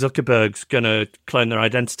Mark Zuckerberg's going to clone their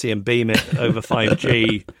identity and beam it over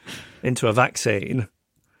 5G into a vaccine.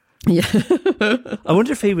 Yeah. I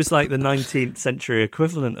wonder if he was like the 19th century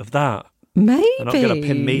equivalent of that. Maybe. They're not going to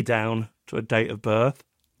pin me down to a date of birth.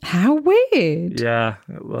 How weird. Yeah,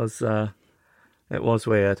 it was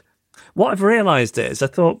weird. What I've realised is, I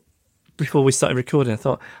thought, before we started recording,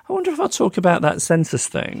 I wonder if I'll talk about that census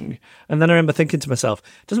thing. And then I remember thinking to myself,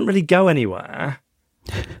 it doesn't really go anywhere.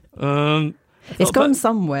 It's gone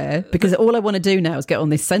somewhere, because all I want to do now is get on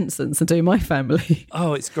this census and do my family.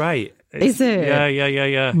 Oh, it's great. Is it? Yeah.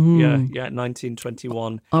 Yeah,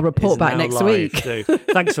 1921. I'll report is back now next live week. too.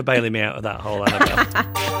 Thanks for bailing me out of that hole, Annabelle.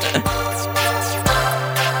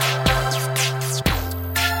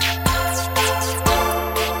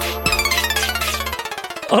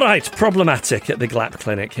 All right, problematic at the GLAP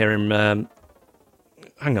clinic here in...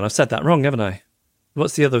 hang on, I've said that wrong, haven't I?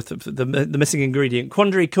 What's the other... the missing ingredient?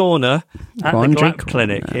 Quandary Corner at the GLAP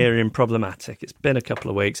clinic here in Problematic. It's been a couple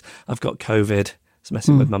of weeks. I've got COVID. It's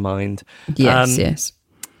messing with my mind. Yes.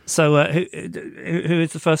 So who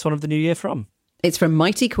is the first one of the new year from? It's from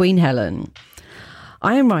Mighty Queen Helen.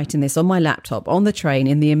 I am writing this on my laptop on the train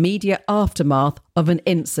in the immediate aftermath of an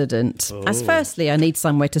incident. As firstly, I need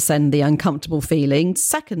somewhere to send the uncomfortable feeling.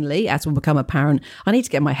 Secondly, as will become apparent, I need to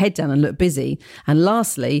get my head down and look busy. And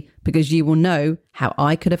lastly, because you will know how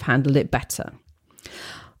I could have handled it better.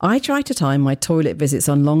 I try to time my toilet visits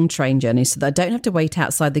on long train journeys so that I don't have to wait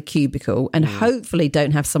outside the cubicle and hopefully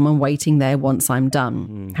don't have someone waiting there once I'm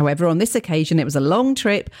done. However, on this occasion, it was a long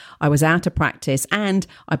trip, I was out of practice, and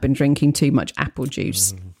I've been drinking too much apple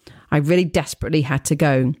juice. I really desperately had to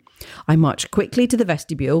go. I marched quickly to the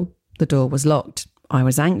vestibule. The door was locked. I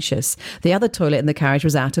was anxious. The other toilet in the carriage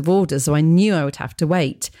was out of order, so I knew I would have to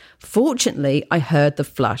wait. Fortunately, I heard the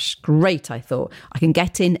flush. Great, I thought. I can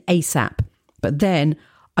get in ASAP. But then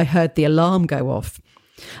I heard the alarm go off.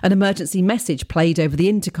 An emergency message played over the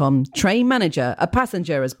intercom. Train manager, a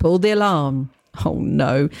passenger has pulled the alarm. Oh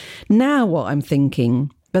no. Now what, I'm thinking.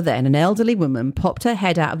 But then an elderly woman popped her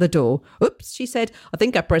head out of the door. Oops, she said, I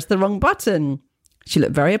think I pressed the wrong button. She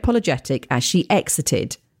looked very apologetic as she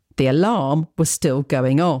exited. The alarm was still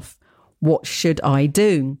going off. What should I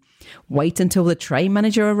do? Wait until the train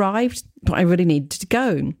manager arrived? But I really needed to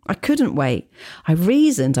go. I couldn't wait. I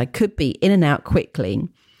reasoned I could be in and out quickly.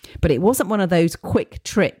 But it wasn't one of those quick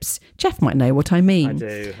trips. Jeff might know what I mean.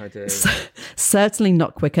 I do. Certainly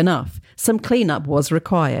not quick enough. Some cleanup was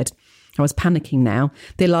required. I was panicking now.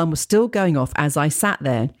 The alarm was still going off as I sat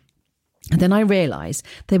there. And then I realised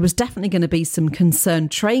there was definitely going to be some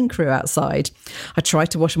concerned train crew outside. I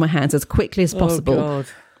tried to wash my hands as quickly as possible. Oh, God.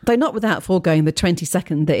 Though not without foregoing the 20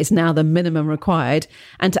 second that is now the minimum required.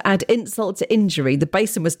 And to add insult to injury, the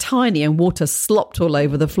basin was tiny and water slopped all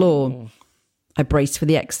over the floor. I braced for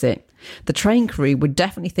the exit. The train crew would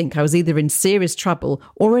definitely think I was either in serious trouble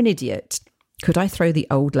or an idiot. Could I throw the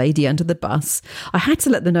old lady under the bus? I had to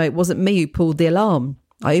let them know it wasn't me who pulled the alarm.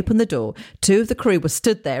 I opened the door. Two of the crew were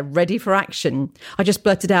stood there, ready for action. I just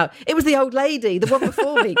blurted out, "It was the old lady, the one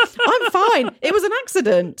before me. I'm fine. It was an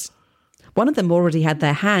accident." One of them already had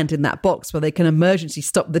their hand in that box where they can emergency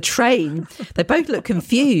stop the train. They both looked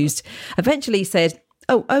confused. Eventually he said,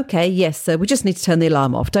 "Oh, okay, yes, sir, we just need to turn the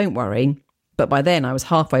alarm off, don't worry." But by then I was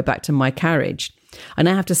halfway back to my carriage. I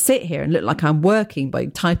now have to sit here and look like I'm working by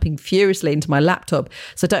typing furiously into my laptop,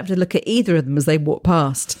 so I don't have to look at either of them as they walk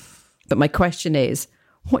past. But my question is,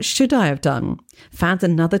 what should I have done? Found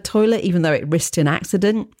another toilet even though it risked an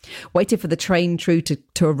accident? Waited for the train crew to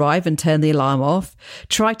arrive and turn the alarm off?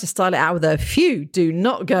 Tried to style it out with a "phew, do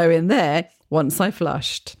not go in there" once I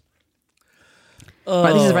flushed?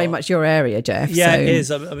 Right, this is very much your area, Jeff. Yeah, so. it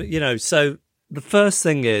is. So the first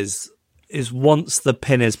thing is once the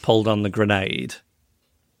pin is pulled on the grenade,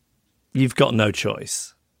 you've got no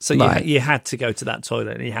choice. So Right. you had to go to that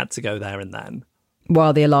toilet and you had to go there and then.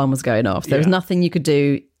 While the alarm was going off. There was Yeah. nothing you could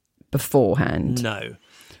do beforehand. No.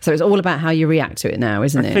 So it's all about how you react to it now,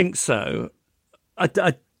 isn't I it? think so.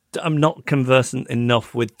 I'm not conversant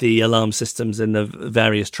enough with the alarm systems in the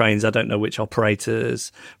various trains. I don't know which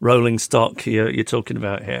operators, rolling stock you're talking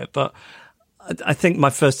about here. But I think my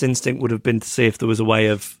first instinct would have been to see if there was a way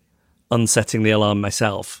of unsetting the alarm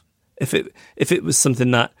myself. If it was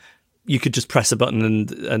something that you could just press a button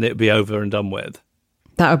and it'd be over and done with.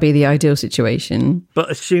 That would be the ideal situation.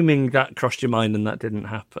 But assuming that crossed your mind and that didn't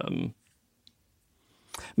happen.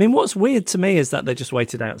 I mean, what's weird to me is that they just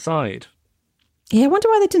waited outside. Yeah, I wonder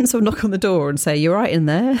why they didn't sort of knock on the door and say, "You're right in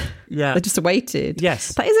there." Yeah. They just waited.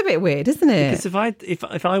 Yes. That is a bit weird, isn't it? Because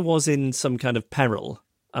if I was in some kind of peril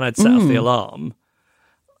and I'd set off the alarm,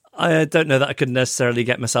 I don't know that I could necessarily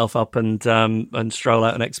get myself up and stroll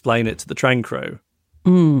out and explain it to the train crew.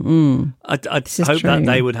 I'd hope true. that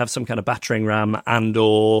they would have some kind of battering ram and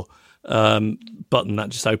or button that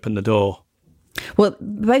just opened the door. Well,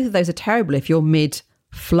 both of those are terrible if you're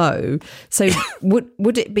mid-flow. So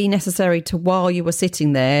would it be necessary to, while you were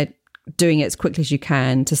sitting there, doing it as quickly as you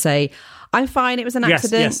can, to say, "I'm fine, it was an Yes,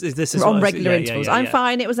 accident," yes, this is on what I- regular yeah, intervals? yeah, "I'm yeah.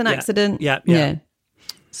 fine, it was an accident." Yeah.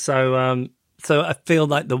 So I feel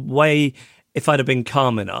like the way, if I'd have been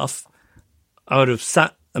calm enough, I would have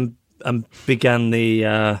sat and began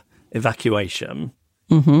the evacuation.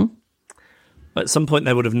 Mm-hmm. At some point,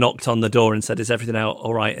 they would have knocked on the door and said, "Is everything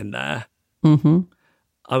all right in there?" Mm-hmm.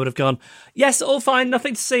 I would have gone, "Yes, all fine,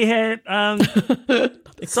 nothing to see here.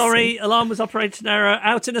 Sorry, alarm was operated in error.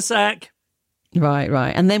 Out in a sec."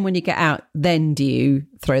 Right. And then when you get out, then do you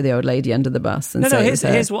throw the old lady under the bus and No,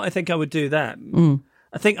 say, here's what I think I would do then.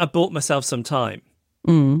 I think I bought myself some time,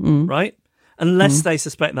 right? Unless they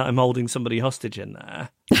suspect that I'm holding somebody hostage in there.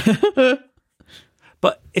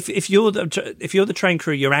 But if you're the train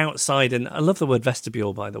crew, you're outside, and I love the word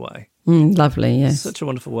vestibule, by the way. Lovely, yes. Such a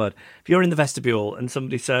wonderful word. If you're in the vestibule and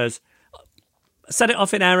somebody says, "Set it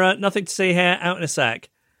off in error, nothing to see here, out in a sec,"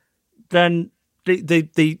 then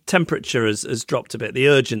the temperature has dropped a bit. The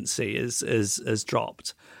urgency has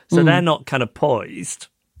dropped. So they're not kind of poised.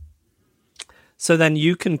 So then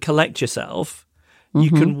you can collect yourself. You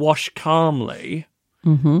can wash calmly.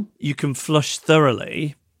 You can flush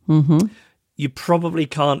thoroughly. You probably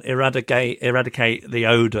can't eradicate the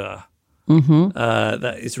odour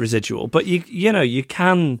that is residual. But you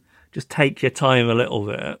can just take your time a little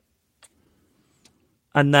bit.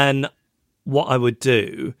 And then what I would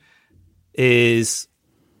do is,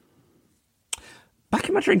 back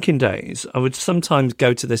in my drinking days, I would sometimes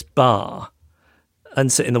go to this bar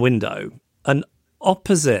and sit in the window. And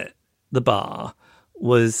opposite the bar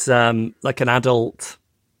was like an adult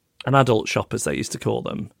shop, as they used to call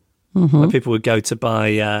them, where people would go to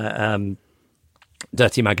buy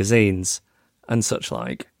dirty magazines and such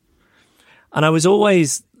like. And I was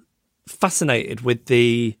always fascinated with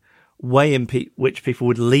the way in which people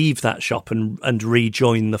would leave that shop and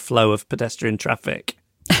rejoin the flow of pedestrian traffic.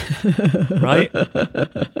 Right?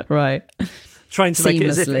 Right. Trying to make it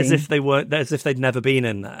as Seamlessly. if they weren't, as if they'd never been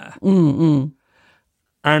in there.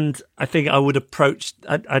 And I think I would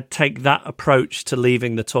I'd take that approach to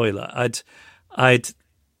leaving the toilet. I'd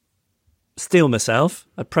steel myself.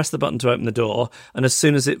 I'd press the button to open the door, and as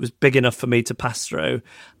soon as it was big enough for me to pass through,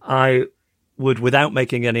 I would, without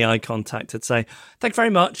making any eye contact, I'd say, "Thank you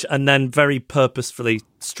very much," and then very purposefully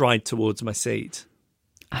stride towards my seat.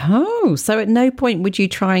 Oh, so at no point would you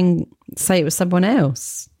try and say it was someone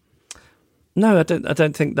else? No, I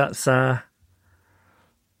don't think that's. I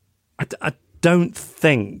don't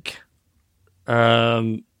think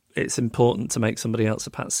it's important to make somebody else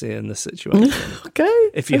a patsy in this situation. Okay.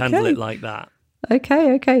 If you handle it like that.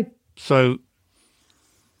 Okay. So,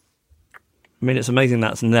 I mean, it's amazing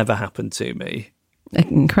that's never happened to me.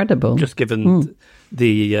 Incredible. Just given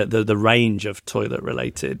the range of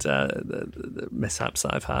toilet-related the mishaps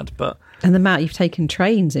that I've had. And the amount you've taken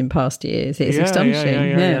trains in past years, it's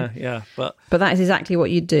astonishing. Yeah. But that is exactly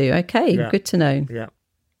what you do. Okay, good to know. Yeah.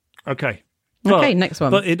 Okay. Okay, next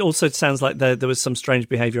one. But it also sounds like there was some strange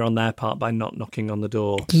behaviour on their part by not knocking on the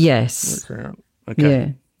door. Yes. Okay. Yeah.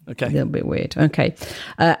 Okay. A little bit weird. Okay.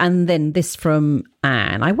 And then this from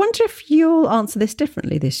Anne. I wonder if you'll answer this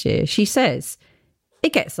differently this year. She says,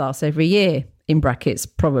 it gets asked every year, in brackets,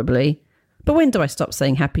 probably. But when do I stop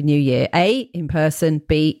saying Happy New Year? A, in person,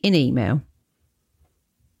 B, in email.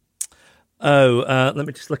 Oh, let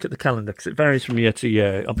me just look at the calendar because it varies from year to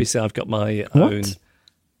year. Obviously, I've got my own.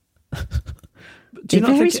 It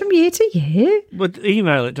varies from year to year? With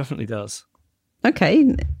email, it definitely does.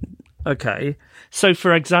 Okay. So,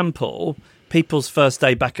 for example, people's first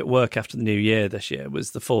day back at work after the New Year this year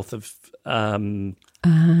was the 4th of...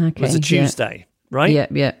 was a Tuesday, right?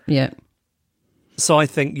 Yeah. So I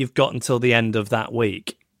think you've got until the end of that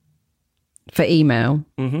week. For email?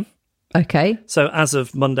 Mm-hmm. Okay. So as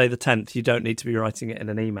of Monday the 10th, you don't need to be writing it in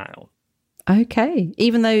an email. Okay.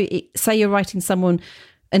 Even though, say you're writing someone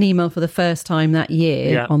an email for the first time that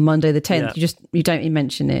year on Monday the 10th, you don't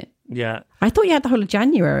mention it. Yeah. I thought you had the whole of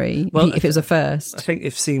January if it was a first. I think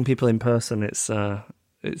if seeing people in person, it's the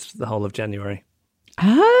whole of January.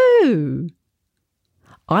 Oh.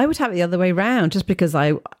 I would have it the other way round just because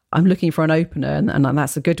I'm looking for an opener and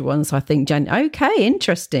that's a good one. So I think okay,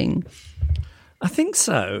 interesting. I think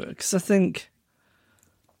so because I think...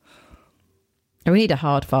 We need a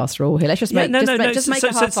hard, fast rule here. Let's just make a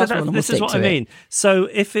hard, fast rule. This is what I mean. So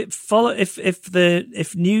if the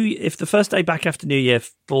first day back after New Year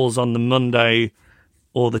falls on the Monday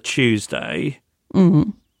or the Tuesday,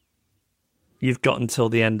 you've got until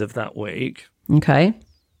the end of that week. Okay.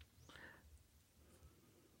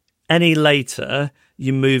 Any later,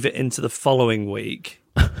 you move it into the following week.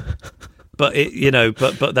 But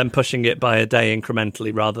but then pushing it by a day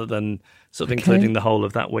incrementally rather than sort of including the whole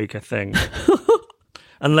of that week, I think.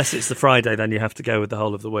 Unless it's the Friday, then you have to go with the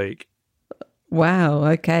whole of the week. Wow,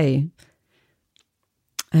 okay.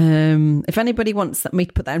 If anybody wants me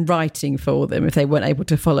to put that in writing for them, if they weren't able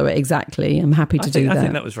to follow it exactly, I'm happy to do that. I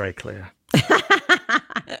think that was very clear.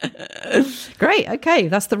 Great, okay,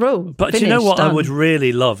 that's the rule. But you know what I would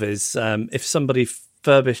really love is if somebody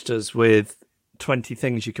furbished us with 20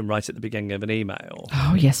 things you can write at the beginning of an email.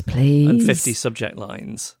 Oh, yes, please. And 50 subject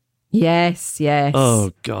lines. Yes.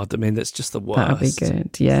 Oh, God. I mean, that's just the worst. That would be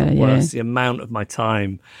good. Yeah, the worst. The amount of my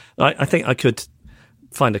time. I think I could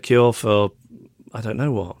find a cure for, I don't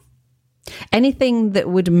know what. Anything that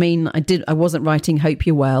would mean I wasn't writing Hope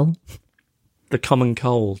You're Well. The common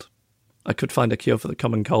cold. I could find a cure for the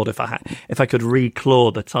common cold if I could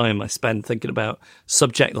reclaw the time I spend thinking about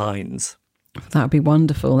subject lines. That would be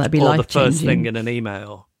wonderful. That'd be life-changing. Or the first thing in an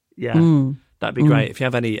email. Yeah. That'd be great if you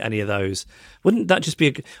have any of those. Wouldn't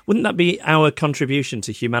that be our contribution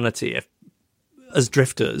to humanity if, as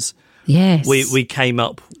drifters, yes, we came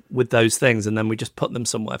up with those things and then we just put them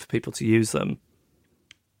somewhere for people to use them?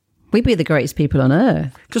 We'd be the greatest people on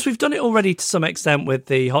earth. Because we've done it already to some extent with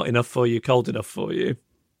the hot enough for you, cold enough for you.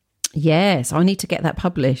 Yes, I need to get that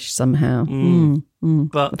published somehow.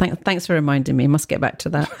 But thanks for reminding me. I must get back to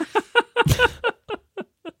that.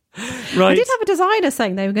 Right. I did have a designer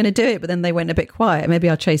saying they were going to do it, but then they went a bit quiet. Maybe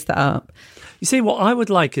I'll chase that up. You see, what I would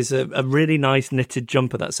like is a really nice knitted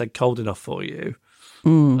jumper that said cold enough for you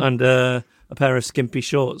and a pair of skimpy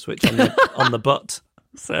shorts, which on the butt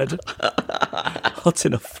said hot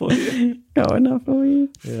enough for you. Hot enough for you.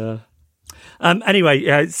 Yeah.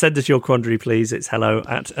 Anyway, send us your quandary, please. It's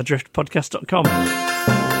hello@adriftpodcast.com.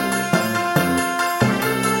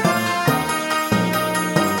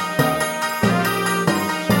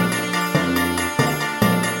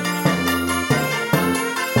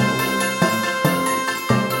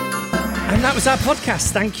 That was our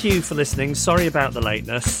podcast. Thank you for listening. Sorry about the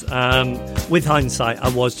lateness. With hindsight, I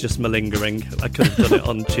was just malingering. I could have done it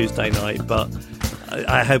on Tuesday night, but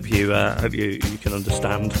I hope you can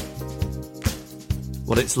understand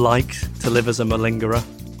what it's like to live as a malingerer.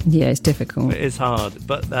 Yeah, it's difficult. It is hard,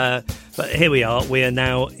 but here we are. We are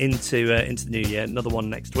now into the new year. Another one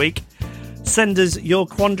next week. Send us your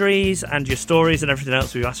quandaries and your stories and everything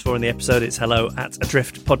else we've asked for in the episode. It's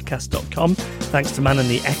hello@adriftpodcast.com. Thanks to Man and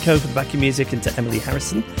the Echo for the backing music and to Emily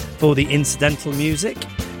Harrison for the incidental music.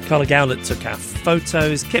 Carla Gowlett took our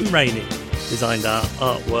photos. Kim Rainey designed our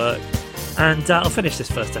artwork. And I'll finish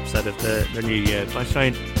this first episode of the new year by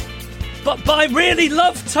saying, but I really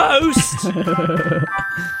love toast!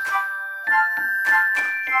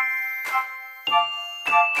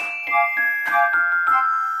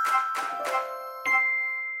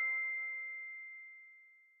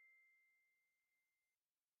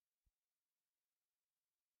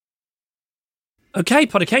 Okay,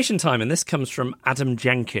 Podication time, and this comes from Adam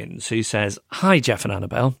Jenkins, who says, "Hi, Jeff and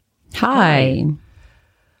Annabelle. Hi.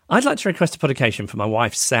 I'd like to request a podication for my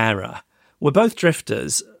wife, Sarah. We're both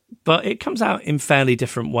drifters, but it comes out in fairly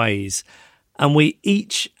different ways, and we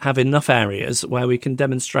each have enough areas where we can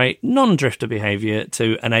demonstrate non-drifter behaviour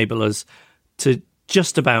to enable us to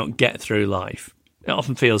just about get through life. It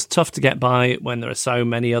often feels tough to get by when there are so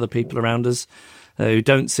many other people around us who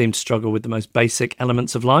don't seem to struggle with the most basic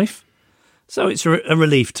elements of life. So it's a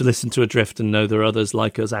relief to listen to a drift and know there are others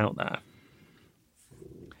like us out there.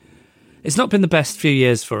 It's not been the best few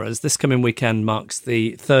years for us. This coming weekend marks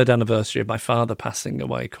the 3rd anniversary of my father passing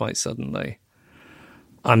away quite suddenly.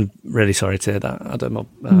 I'm really sorry to hear that,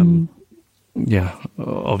 Adam. Yeah,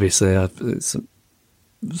 obviously it's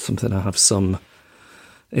something I have some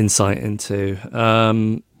insight into,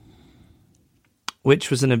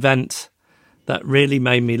 which was an event that really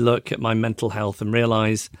made me look at my mental health and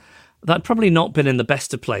realise that I'd probably not been in the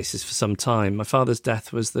best of places for some time. My father's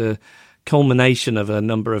death was the culmination of a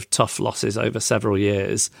number of tough losses over several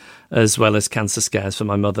years, as well as cancer scares for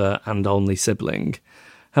my mother and only sibling.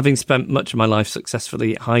 Having spent much of my life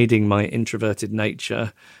successfully hiding my introverted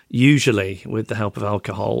nature, usually with the help of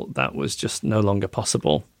alcohol, that was just no longer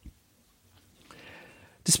possible.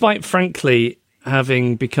 Despite, frankly,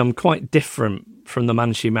 having become quite different from the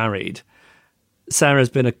man she married, Sarah's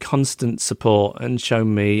been a constant support and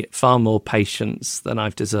shown me far more patience than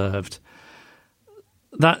I've deserved.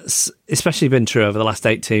 That's especially been true over the last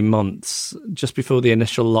 18 months. Just before the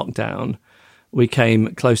initial lockdown, we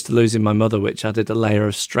came close to losing my mother, which added a layer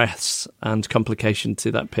of stress and complication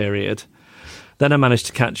to that period. Then I managed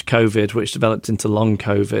to catch COVID, which developed into long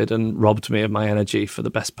COVID and robbed me of my energy for the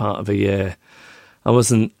best part of a year. I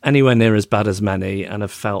wasn't anywhere near as bad as many and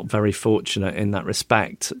have felt very fortunate in that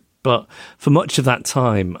respect. But for much of that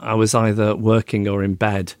time, I was either working or in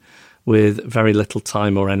bed with very little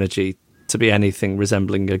time or energy to be anything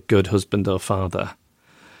resembling a good husband or father.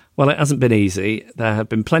 Well, it hasn't been easy. There have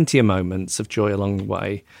been plenty of moments of joy along the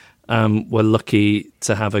way. We're lucky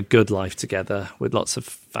to have a good life together with lots of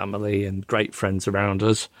family and great friends around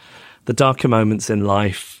us. The darker moments in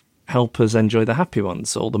life help us enjoy the happy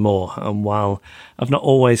ones all the more. And while I've not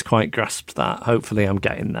always quite grasped that, hopefully I'm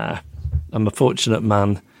getting there. I'm a fortunate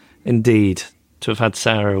man indeed to have had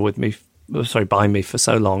Sarah by me for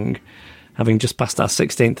so long. Having just passed our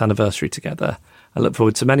 16th anniversary together, I look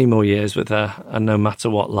forward to many more years with her, and no matter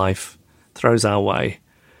what life throws our way,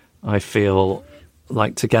 I feel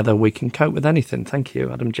like together we can cope with anything. Thank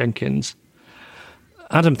you, Adam Jenkins.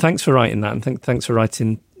 Adam, thanks for writing that, and thanks for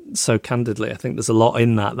writing so candidly. I think there's a lot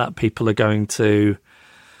in that people are going to,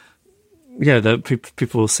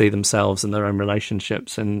 people will see themselves and their own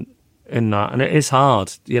relationships in that, and it is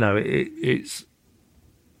hard. It's.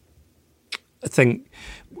 I think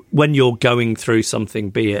when you're going through something,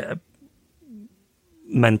 be it a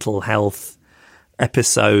mental health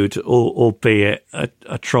episode or be it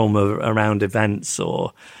a trauma around events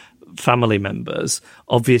or family members,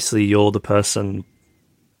 obviously you're the person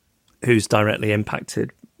who's directly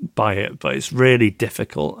impacted by it. But it's really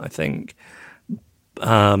difficult, I think,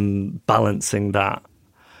 balancing that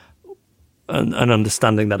and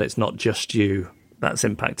understanding that it's not just you that's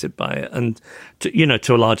impacted by it. And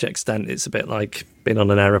to a large extent, it's a bit like being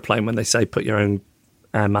on an aeroplane when they say put your own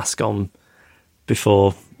oxygen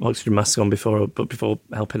mask on before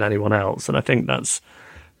helping anyone else. And I think that's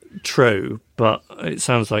true, but it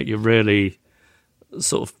sounds like you're really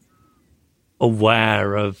sort of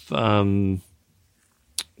aware of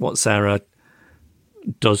what Sarah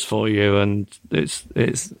does for you, and it's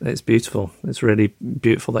beautiful. It's really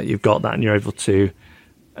beautiful that you've got that and you're able to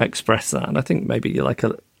express that. And I think maybe you're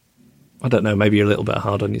maybe you're a little bit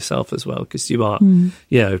hard on yourself as well, because you are,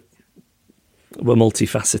 we're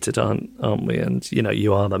multifaceted, aren't we? And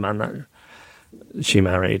you are the man that she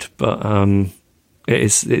married, but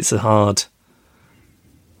it's a hard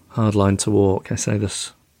line to walk. I say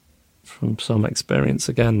this from some experience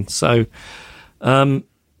again. So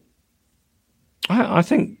I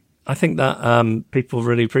think that people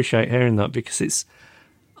really appreciate hearing that, because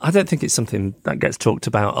I don't think it's something that gets talked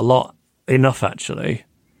about a lot enough, actually.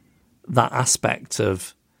 That aspect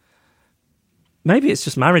of, maybe it's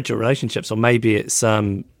just marriage or relationships, or maybe it's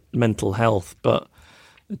mental health, but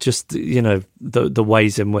just, the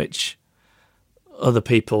ways in which other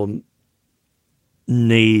people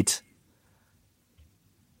need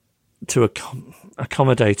to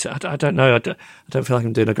accommodate it. I don't know. I don't feel like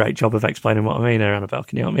I'm doing a great job of explaining what I mean here, Annabelle.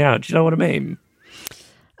 Can you help me out? Do you know what I mean?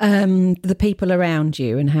 The people around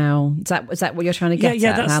you and how is that what you're trying to get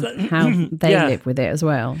at? How they live with it as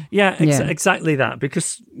well. Exactly that.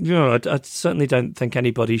 Because I certainly don't think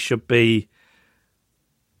anybody should be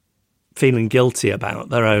feeling guilty about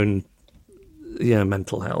their own,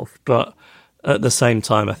 mental health. But at the same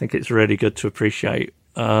time, I think it's really good to appreciate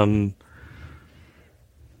what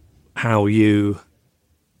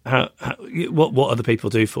other people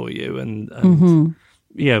do for you, and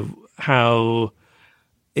how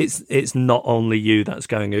it's not only you that's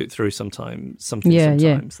going through sometimes. I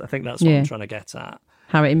think that's what I'm trying to get at.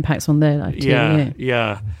 How it impacts on their life too.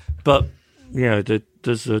 Yeah. But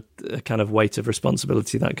there's a kind of weight of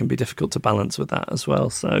responsibility that can be difficult to balance with that as well.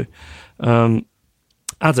 So,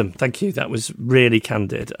 Adam, thank you. That was really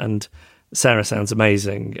candid, and Sarah sounds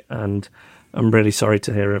amazing. And I'm really sorry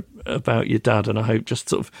to hear about your dad. And I hope just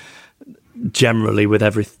sort of generally with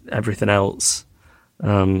everything else,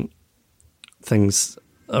 things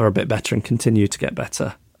are a bit better and continue to get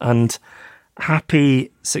better. And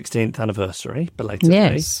happy 16th anniversary, belatedly.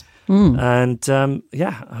 Yes. And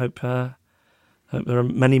I hope there are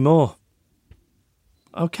many more.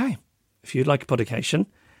 Okay. If you'd like a podication,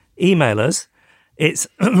 email us. It's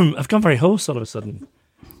I've gone very hoarse all of a sudden.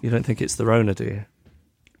 You don't think it's the Rona, do you?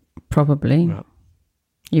 Probably. No.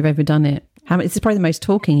 You've overdone it. This is probably the most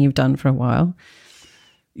talking you've done for a while.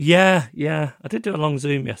 Yeah. I did do a long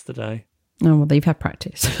Zoom yesterday. Oh, well, you've had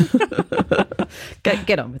practice.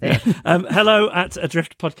 Get on with it.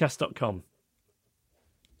 hello@adriftpodcast.com.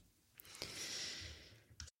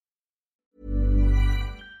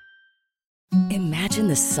 Imagine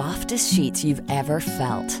the softest sheets you've ever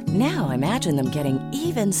felt. Now imagine them getting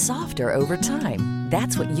even softer over time.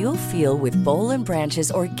 That's what you'll feel with Boll &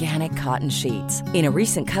 Branch's organic cotton sheets. In a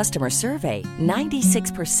recent customer survey,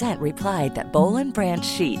 96% replied that Boll & Branch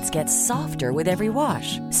sheets get softer with every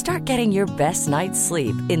wash. Start getting your best night's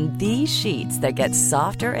sleep in these sheets that get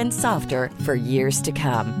softer and softer for years to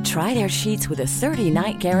come. Try their sheets with a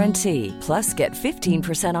 30-night guarantee. Plus, get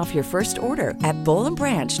 15% off your first order at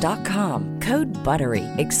bollandbranch.com. Code BUTTERY.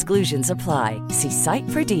 Exclusions apply. See site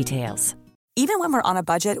for details. Even when we're on a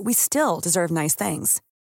budget, we still deserve nice things.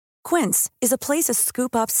 Quince is a place to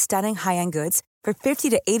scoop up stunning high-end goods for 50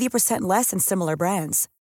 to 80% less than similar brands.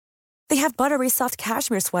 They have buttery soft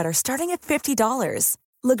cashmere sweaters starting at $50,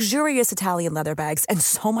 luxurious Italian leather bags, and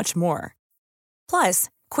so much more. Plus,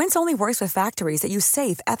 Quince only works with factories that use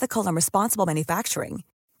safe, ethical, and responsible manufacturing.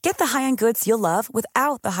 Get the high-end goods you'll love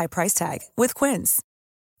without the high price tag with Quince.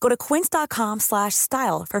 Go to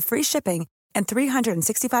quince.com/style for free shipping and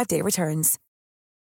 365-day returns.